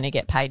 you're going to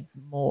get paid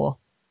more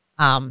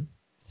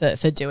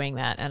for doing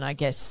that. And I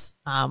guess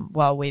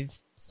while we've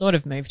sort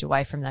of moved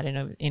away from that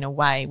in a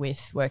way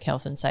with work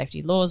health and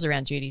safety laws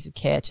around duties of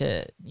care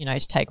to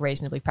take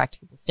reasonably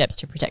practicable steps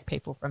to protect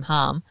people from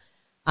harm,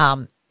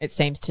 it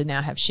seems to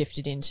now have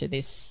shifted into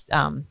this,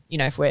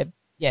 if we're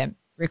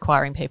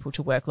requiring people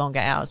to work longer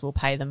hours, we'll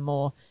pay them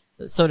more.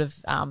 So it's sort of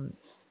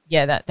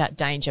that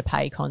danger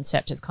pay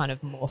concept has kind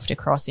of morphed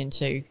across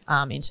into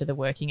the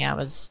working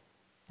hours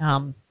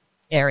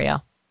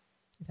area,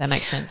 if that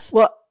makes sense.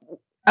 Well,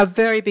 a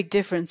very big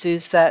difference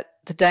is that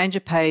the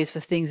danger pay is for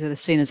things that are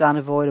seen as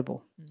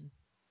unavoidable.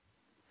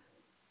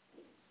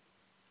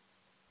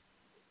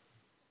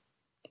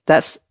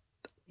 That's,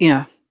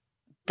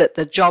 that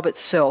the job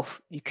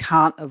itself, you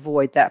can't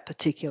avoid that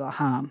particular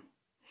harm.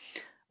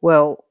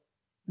 Well,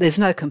 there's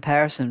no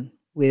comparison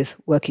with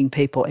working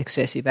people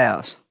excessive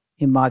hours,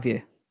 in my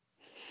view.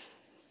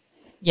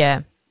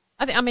 Yeah.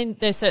 I mean,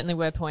 there certainly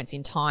were points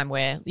in time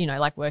where,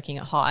 like working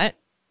at height,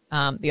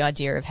 the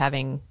idea of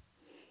having,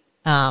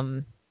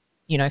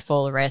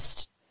 fall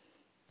arrest,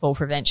 fall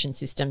prevention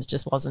systems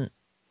just wasn't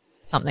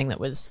something that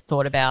was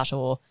thought about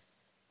or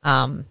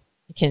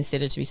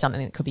considered to be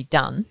something that could be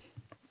done.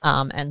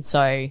 And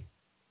so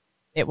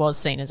it was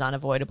seen as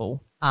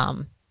unavoidable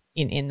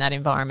in that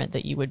environment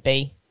that you would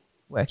be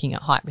working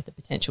at height with the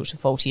potential to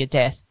fall to your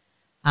death.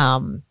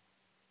 And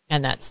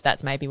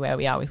that's maybe where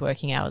we are with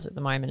working hours at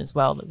the moment as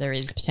well, that there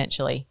is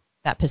potentially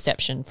that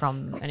perception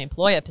from an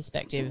employer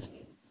perspective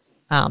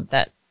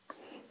that,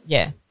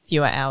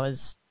 fewer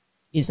hours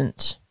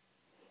isn't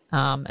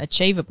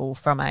achievable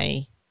from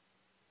a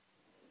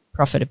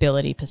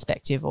profitability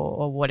perspective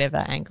or whatever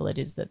angle it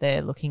is that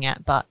they're looking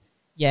at. But,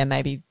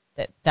 maybe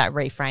that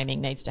reframing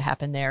needs to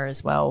happen there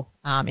as well,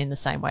 in the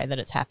same way that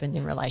it's happened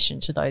in relation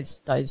to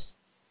those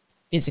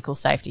physical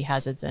safety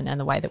hazards and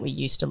the way that we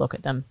used to look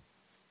at them.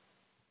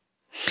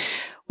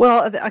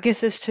 Well, I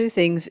guess there's two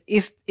things.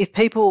 If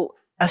people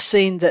are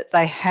seen that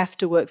they have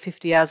to work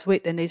 50 hours a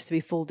week, there needs to be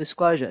full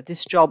disclosure.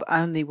 This job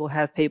only will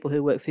have people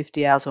who work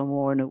 50 hours or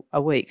more in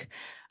a week.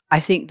 I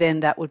think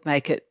then that would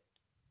make it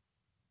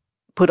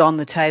put on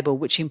the table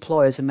which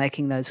employers are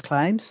making those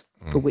claims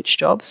for which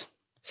jobs.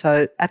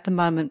 So at the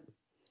moment,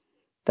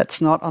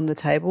 that's not on the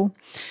table.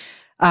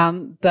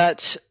 When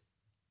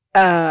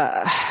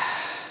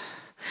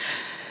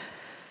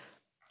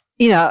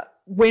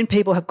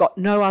people have got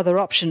no other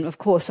option, of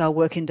course, they'll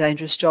work in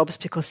dangerous jobs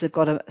because they've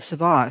got to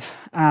survive.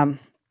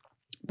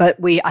 But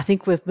I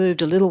think we've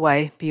moved a little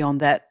way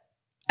beyond that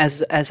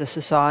as a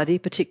society,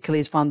 particularly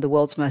as one of the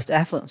world's most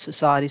affluent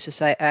societies, to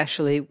say,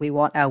 actually, we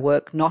want our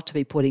work not to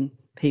be putting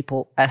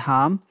people at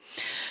harm.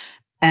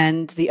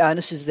 And the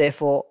onus is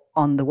therefore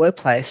on the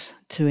workplace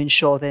to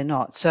ensure they're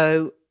not.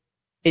 So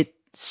it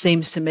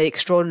seems to me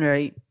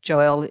extraordinary,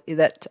 Joelle,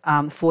 that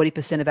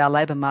 40% of our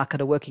labour market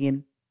are working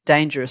in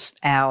dangerous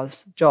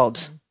hours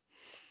jobs,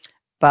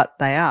 but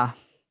they are,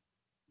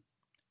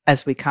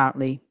 as we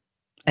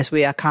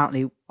are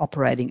currently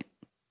operating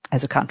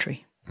as a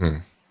country.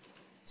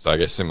 So I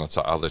guess similar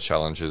to other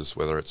challenges,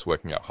 whether it's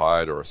working at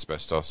height or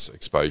asbestos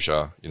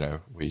exposure,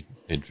 we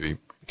need to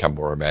become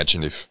more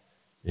imaginative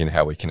in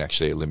how we can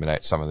actually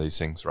eliminate some of these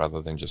things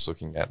rather than just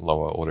looking at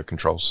lower order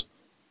controls.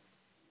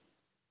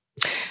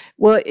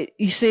 Well,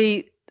 you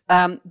see,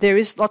 there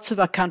is lots of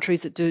our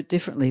countries that do it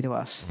differently to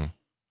us.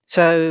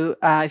 So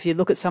if you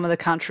look at some of the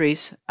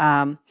countries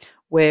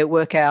where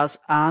work hours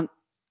aren't.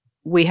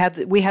 We have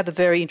a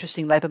very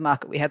interesting labour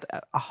market. We have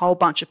a whole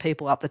bunch of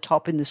people up the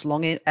top in this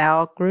long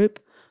hour group,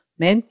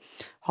 men,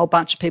 a whole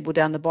bunch of people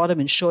down the bottom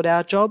in short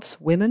hour jobs,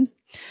 women.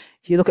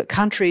 If you look at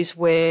countries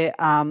where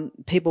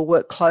people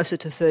work closer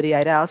to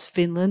 38 hours,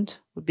 Finland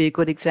would be a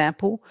good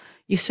example,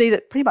 you see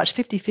that pretty much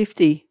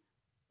 50-50,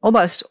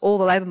 almost all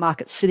the labour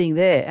market's sitting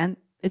there, and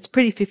it's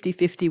pretty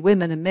 50-50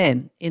 women and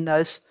men in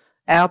those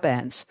hour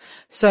bands.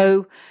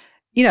 So,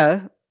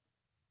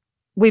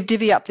 we've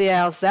divvied up the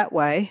hours that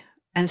way,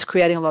 and it's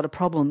creating a lot of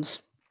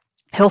problems,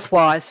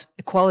 health-wise,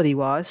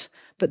 equality-wise,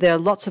 but there are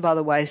lots of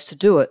other ways to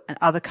do it, and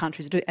other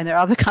countries do it, and there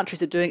are other countries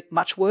that are doing it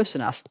much worse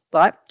than us,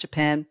 like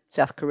Japan,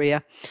 South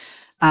Korea.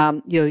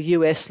 Your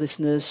US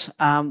listeners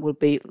will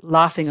be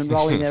laughing and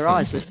rolling their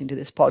eyes listening to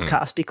this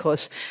podcast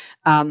because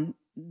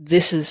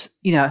this is,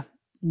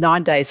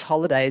 9 days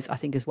holidays, I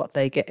think, is what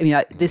they get.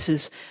 This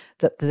is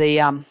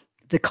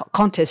the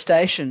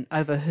contestation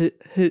over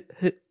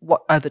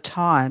what over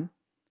time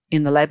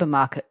in the labour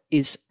market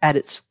is at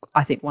its,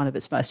 I think, one of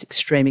its most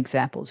extreme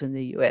examples in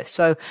the US.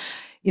 So,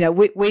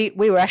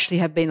 we actually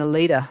have been a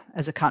leader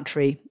as a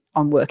country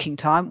on working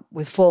time.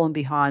 We've fallen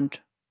behind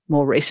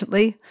more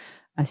recently.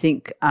 I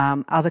think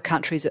other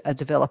countries are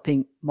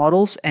developing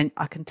models, and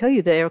I can tell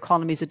you their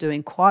economies are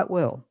doing quite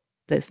well.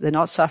 They're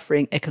not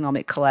suffering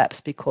economic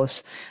collapse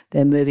because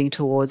they're moving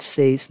towards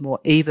these more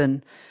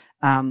even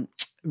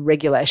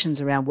regulations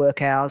around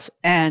work hours,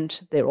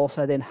 and they're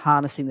also then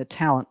harnessing the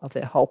talent of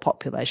their whole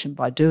population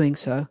by doing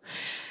so.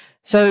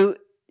 So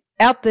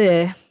out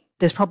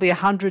there's probably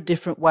 100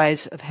 different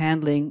ways of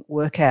handling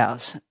work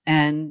hours,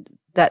 and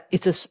that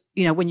it's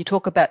when you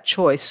talk about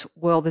choice,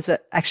 well, there's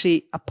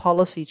actually a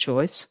policy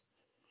choice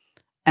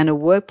and a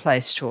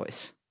workplace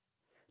choice,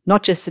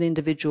 not just an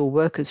individual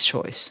worker's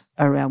choice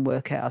around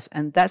work hours.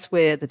 And that's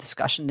where the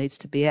discussion needs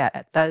to be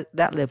at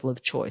that level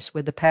of choice,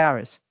 where the power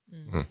is.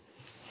 Mm-hmm.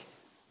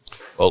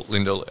 Well,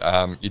 Lyndall,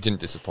 you didn't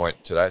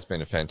disappoint today. It's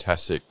been a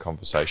fantastic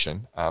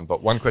conversation.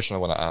 But one question I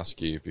want to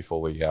ask you before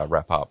we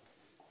wrap up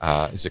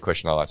is a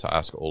question I like to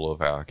ask all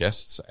of our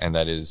guests, and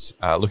that is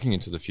looking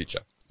into the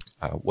future.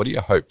 What are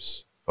your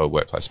hopes for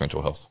workplace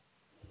mental health?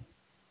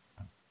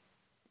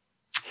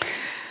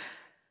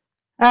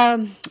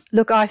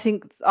 Look, I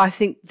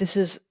think this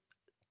is.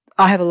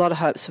 I have a lot of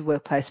hopes for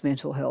workplace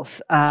mental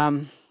health.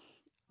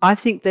 I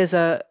think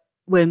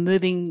we're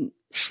moving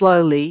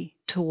slowly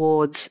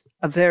towards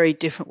a very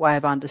different way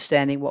of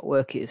understanding what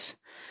work is.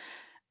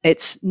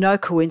 It's no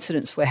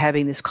coincidence we're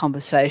having this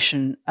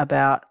conversation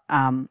about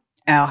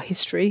our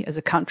history as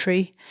a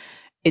country.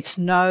 It's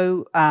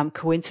no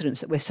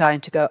coincidence that we're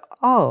starting to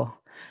go,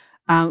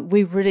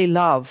 we really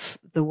love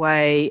the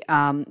way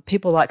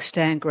people like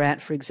Stan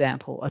Grant, for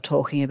example, are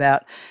talking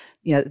about,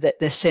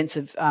 their sense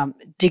of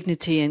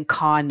dignity and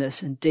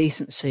kindness and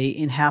decency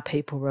in how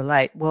people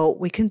relate. Well,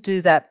 we can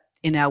do that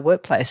in our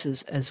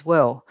workplaces as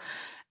well.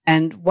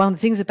 And one of the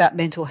things about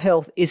mental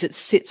health is it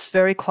sits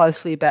very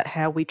closely about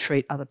how we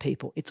treat other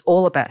people. It's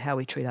all about how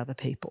we treat other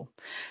people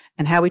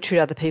and how we treat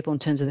other people in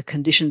terms of the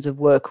conditions of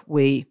work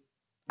we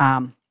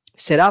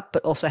set up,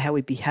 but also how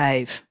we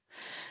behave.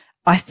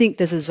 I think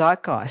there's a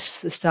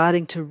zeitgeist that's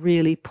starting to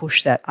really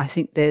push that. I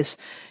think there's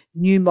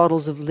new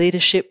models of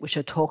leadership which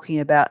are talking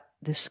about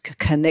this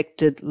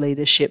connected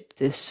leadership,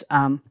 this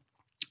a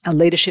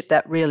leadership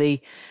that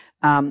really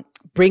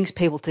brings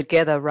people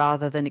together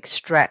rather than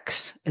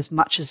extracts as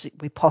much as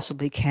we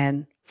possibly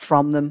can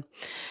from them.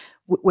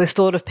 We've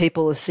thought of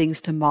people as things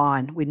to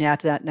mine. We now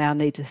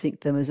need to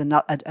think them as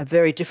a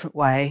very different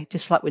way,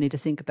 just like we need to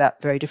think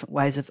about very different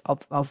ways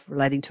of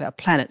relating to our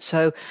planet.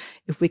 So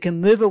if we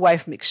can move away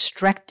from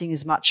extracting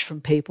as much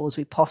from people as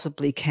we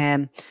possibly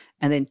can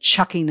and then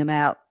chucking them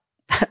out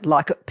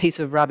like a piece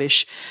of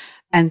rubbish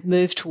and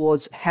move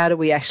towards how do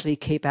we actually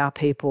keep our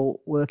people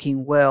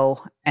working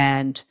well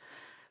and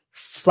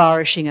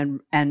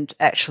flourishing and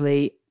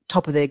actually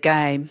top of their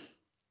game,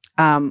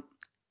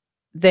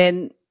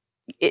 then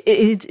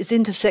it's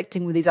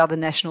intersecting with these other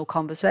national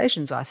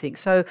conversations, I think.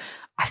 So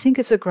I think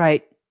it's a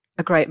great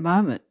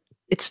moment.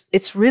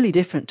 It's really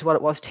different to what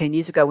it was 10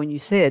 years ago when you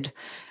said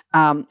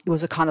it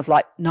was a kind of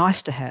like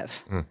nice to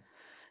have. Mm.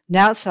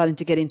 Now it's starting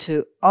to get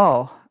into,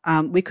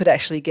 we could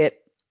actually get,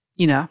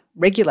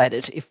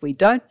 regulated if we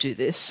don't do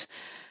this.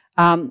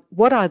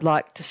 What I'd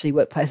like to see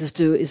workplaces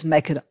do is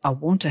make it a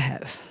want to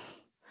have.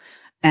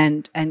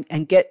 And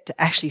get to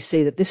actually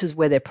see that this is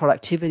where their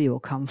productivity will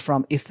come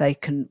from if they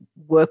can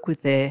work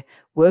with their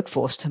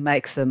workforce to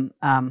make them.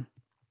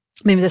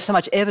 There's so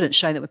much evidence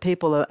showing that when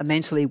people are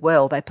mentally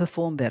well, they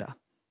perform better.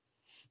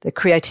 Their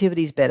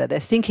creativity is better.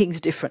 Their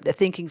thinking's different. Their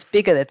thinking's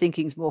bigger. Their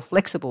thinking's more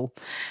flexible.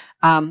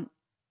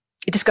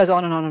 It just goes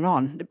on and on and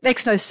on. It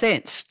makes no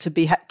sense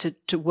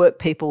to work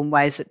people in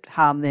ways that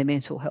harm their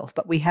mental health,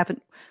 but we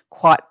haven't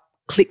quite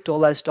clicked all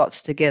those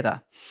dots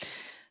together.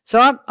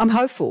 So I'm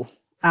hopeful.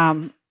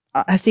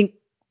 I think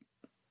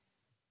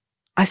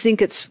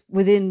it's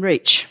within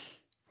reach.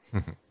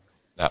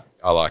 No,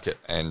 I like it,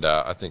 and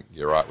I think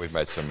you're right. We've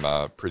made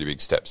some pretty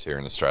big steps here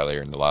in Australia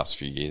in the last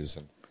few years,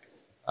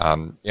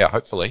 and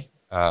hopefully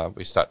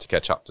we start to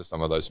catch up to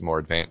some of those more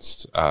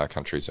advanced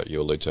countries that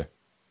you allude to.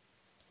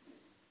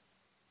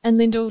 And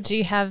Lyndall, do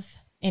you have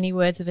any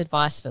words of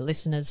advice for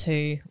listeners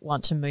who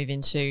want to move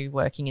into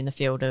working in the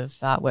field of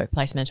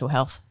workplace mental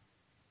health?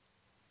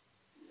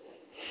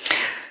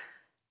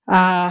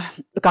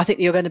 Look, I think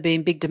you're going to be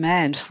in big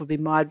demand, would be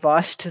my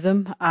advice to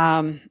them.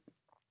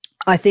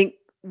 I think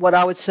what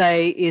I would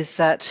say is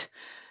that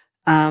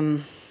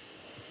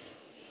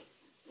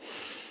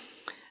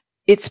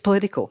it's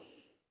political,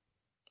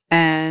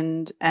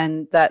 and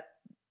that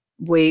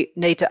we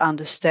need to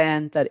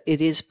understand that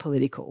it is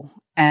political,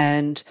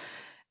 and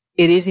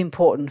it is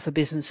important for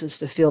businesses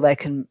to feel they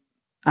can,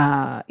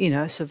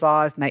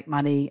 survive, make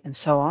money, and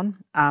so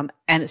on. And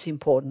it's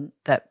important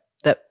that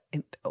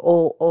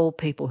all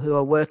people who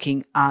are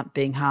working aren't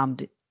being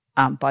harmed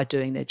by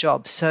doing their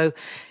jobs. So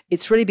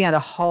it's really being able to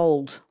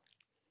hold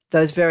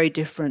those very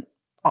different,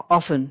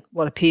 often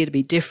what appear to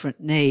be different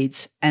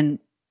needs, and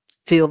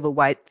feel the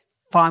weight,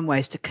 find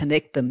ways to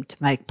connect them to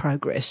make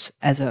progress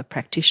as a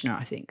practitioner,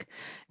 I think,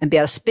 and be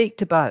able to speak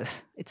to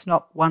both. It's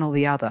not one or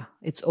the other.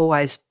 It's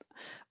always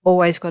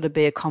got to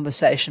be a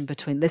conversation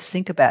between, let's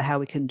think about how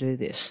we can do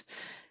this.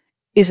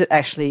 Is it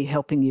actually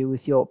helping you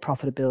with your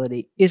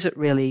profitability? Is it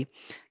really,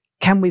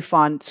 can we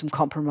find some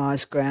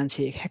compromise grounds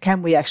here?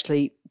 Can we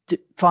actually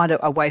find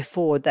a way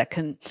forward that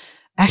can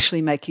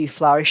actually make you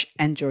flourish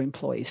and your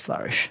employees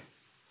flourish?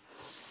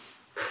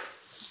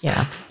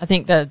 Yeah, I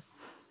think the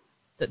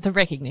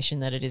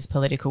recognition that it is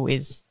political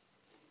is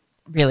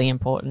really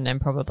important,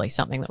 and probably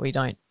something that we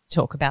don't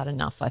talk about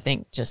enough, I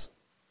think, just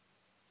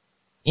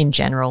in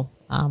general,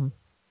 for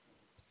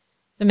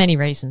many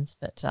reasons.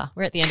 But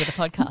we're at the end of the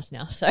podcast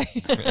now, so...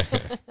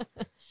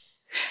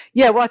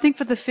 Yeah, well, I think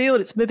for the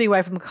field, it's moving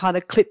away from a kind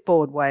of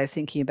clipboard way of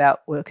thinking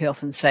about work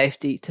health and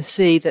safety to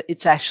see that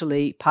it's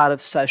actually part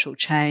of social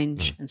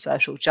change and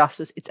social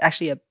justice. It's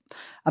actually a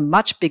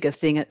much bigger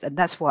thing, and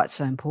that's why it's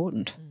so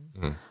important.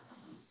 Mm.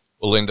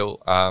 Well,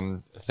 Lyndall,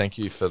 thank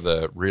you for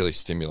the really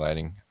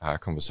stimulating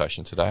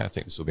conversation today. I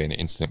think this will be an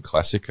instant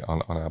classic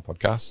on our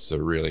podcast. It's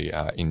a really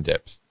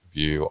in-depth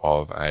view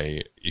of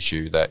a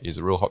issue that is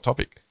a real hot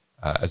topic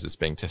as it's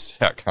being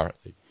tested out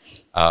currently.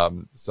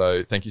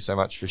 So thank you so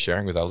much for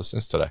sharing with our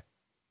listeners today.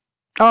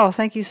 Oh,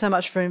 thank you so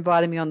much for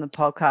inviting me on the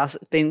podcast.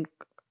 It's been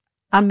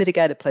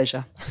unmitigated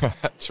pleasure.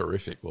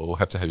 Terrific. Well, we'll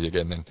have to have you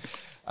again then.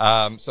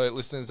 So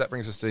listeners, that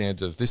brings us to the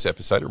end of this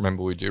episode.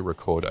 Remember, we do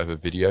record over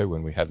video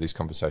when we have these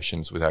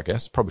conversations with our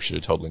guests. Probably should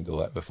have told Lyndall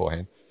that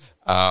beforehand.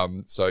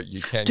 So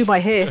you can do my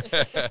hair.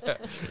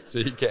 So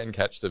you can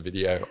catch the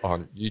video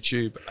on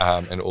YouTube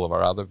and all of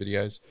our other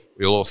videos.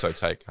 We'll also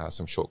take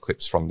some short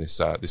clips from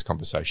this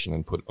conversation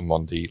and put them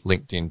on the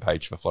LinkedIn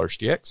page for Flourish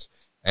DX.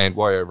 And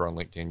while you're over on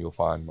LinkedIn, you'll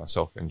find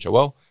myself and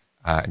Joelle,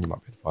 and you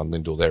might be able to find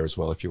Lyndall there as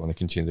well if you want to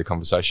continue the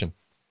conversation.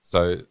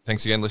 So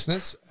thanks again,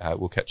 listeners.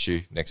 We'll catch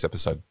you next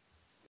episode.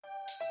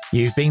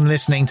 You've been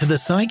listening to the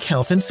Psych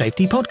Health and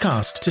Safety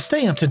Podcast. To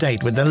stay up to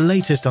date with the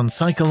latest on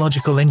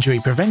psychological injury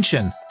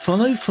prevention,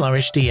 follow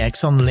Flourish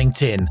DX on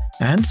LinkedIn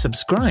and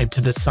subscribe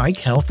to the Psych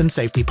Health and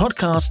Safety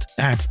Podcast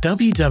at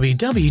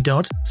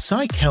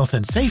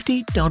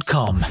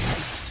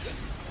www.psychealthandsafety.com.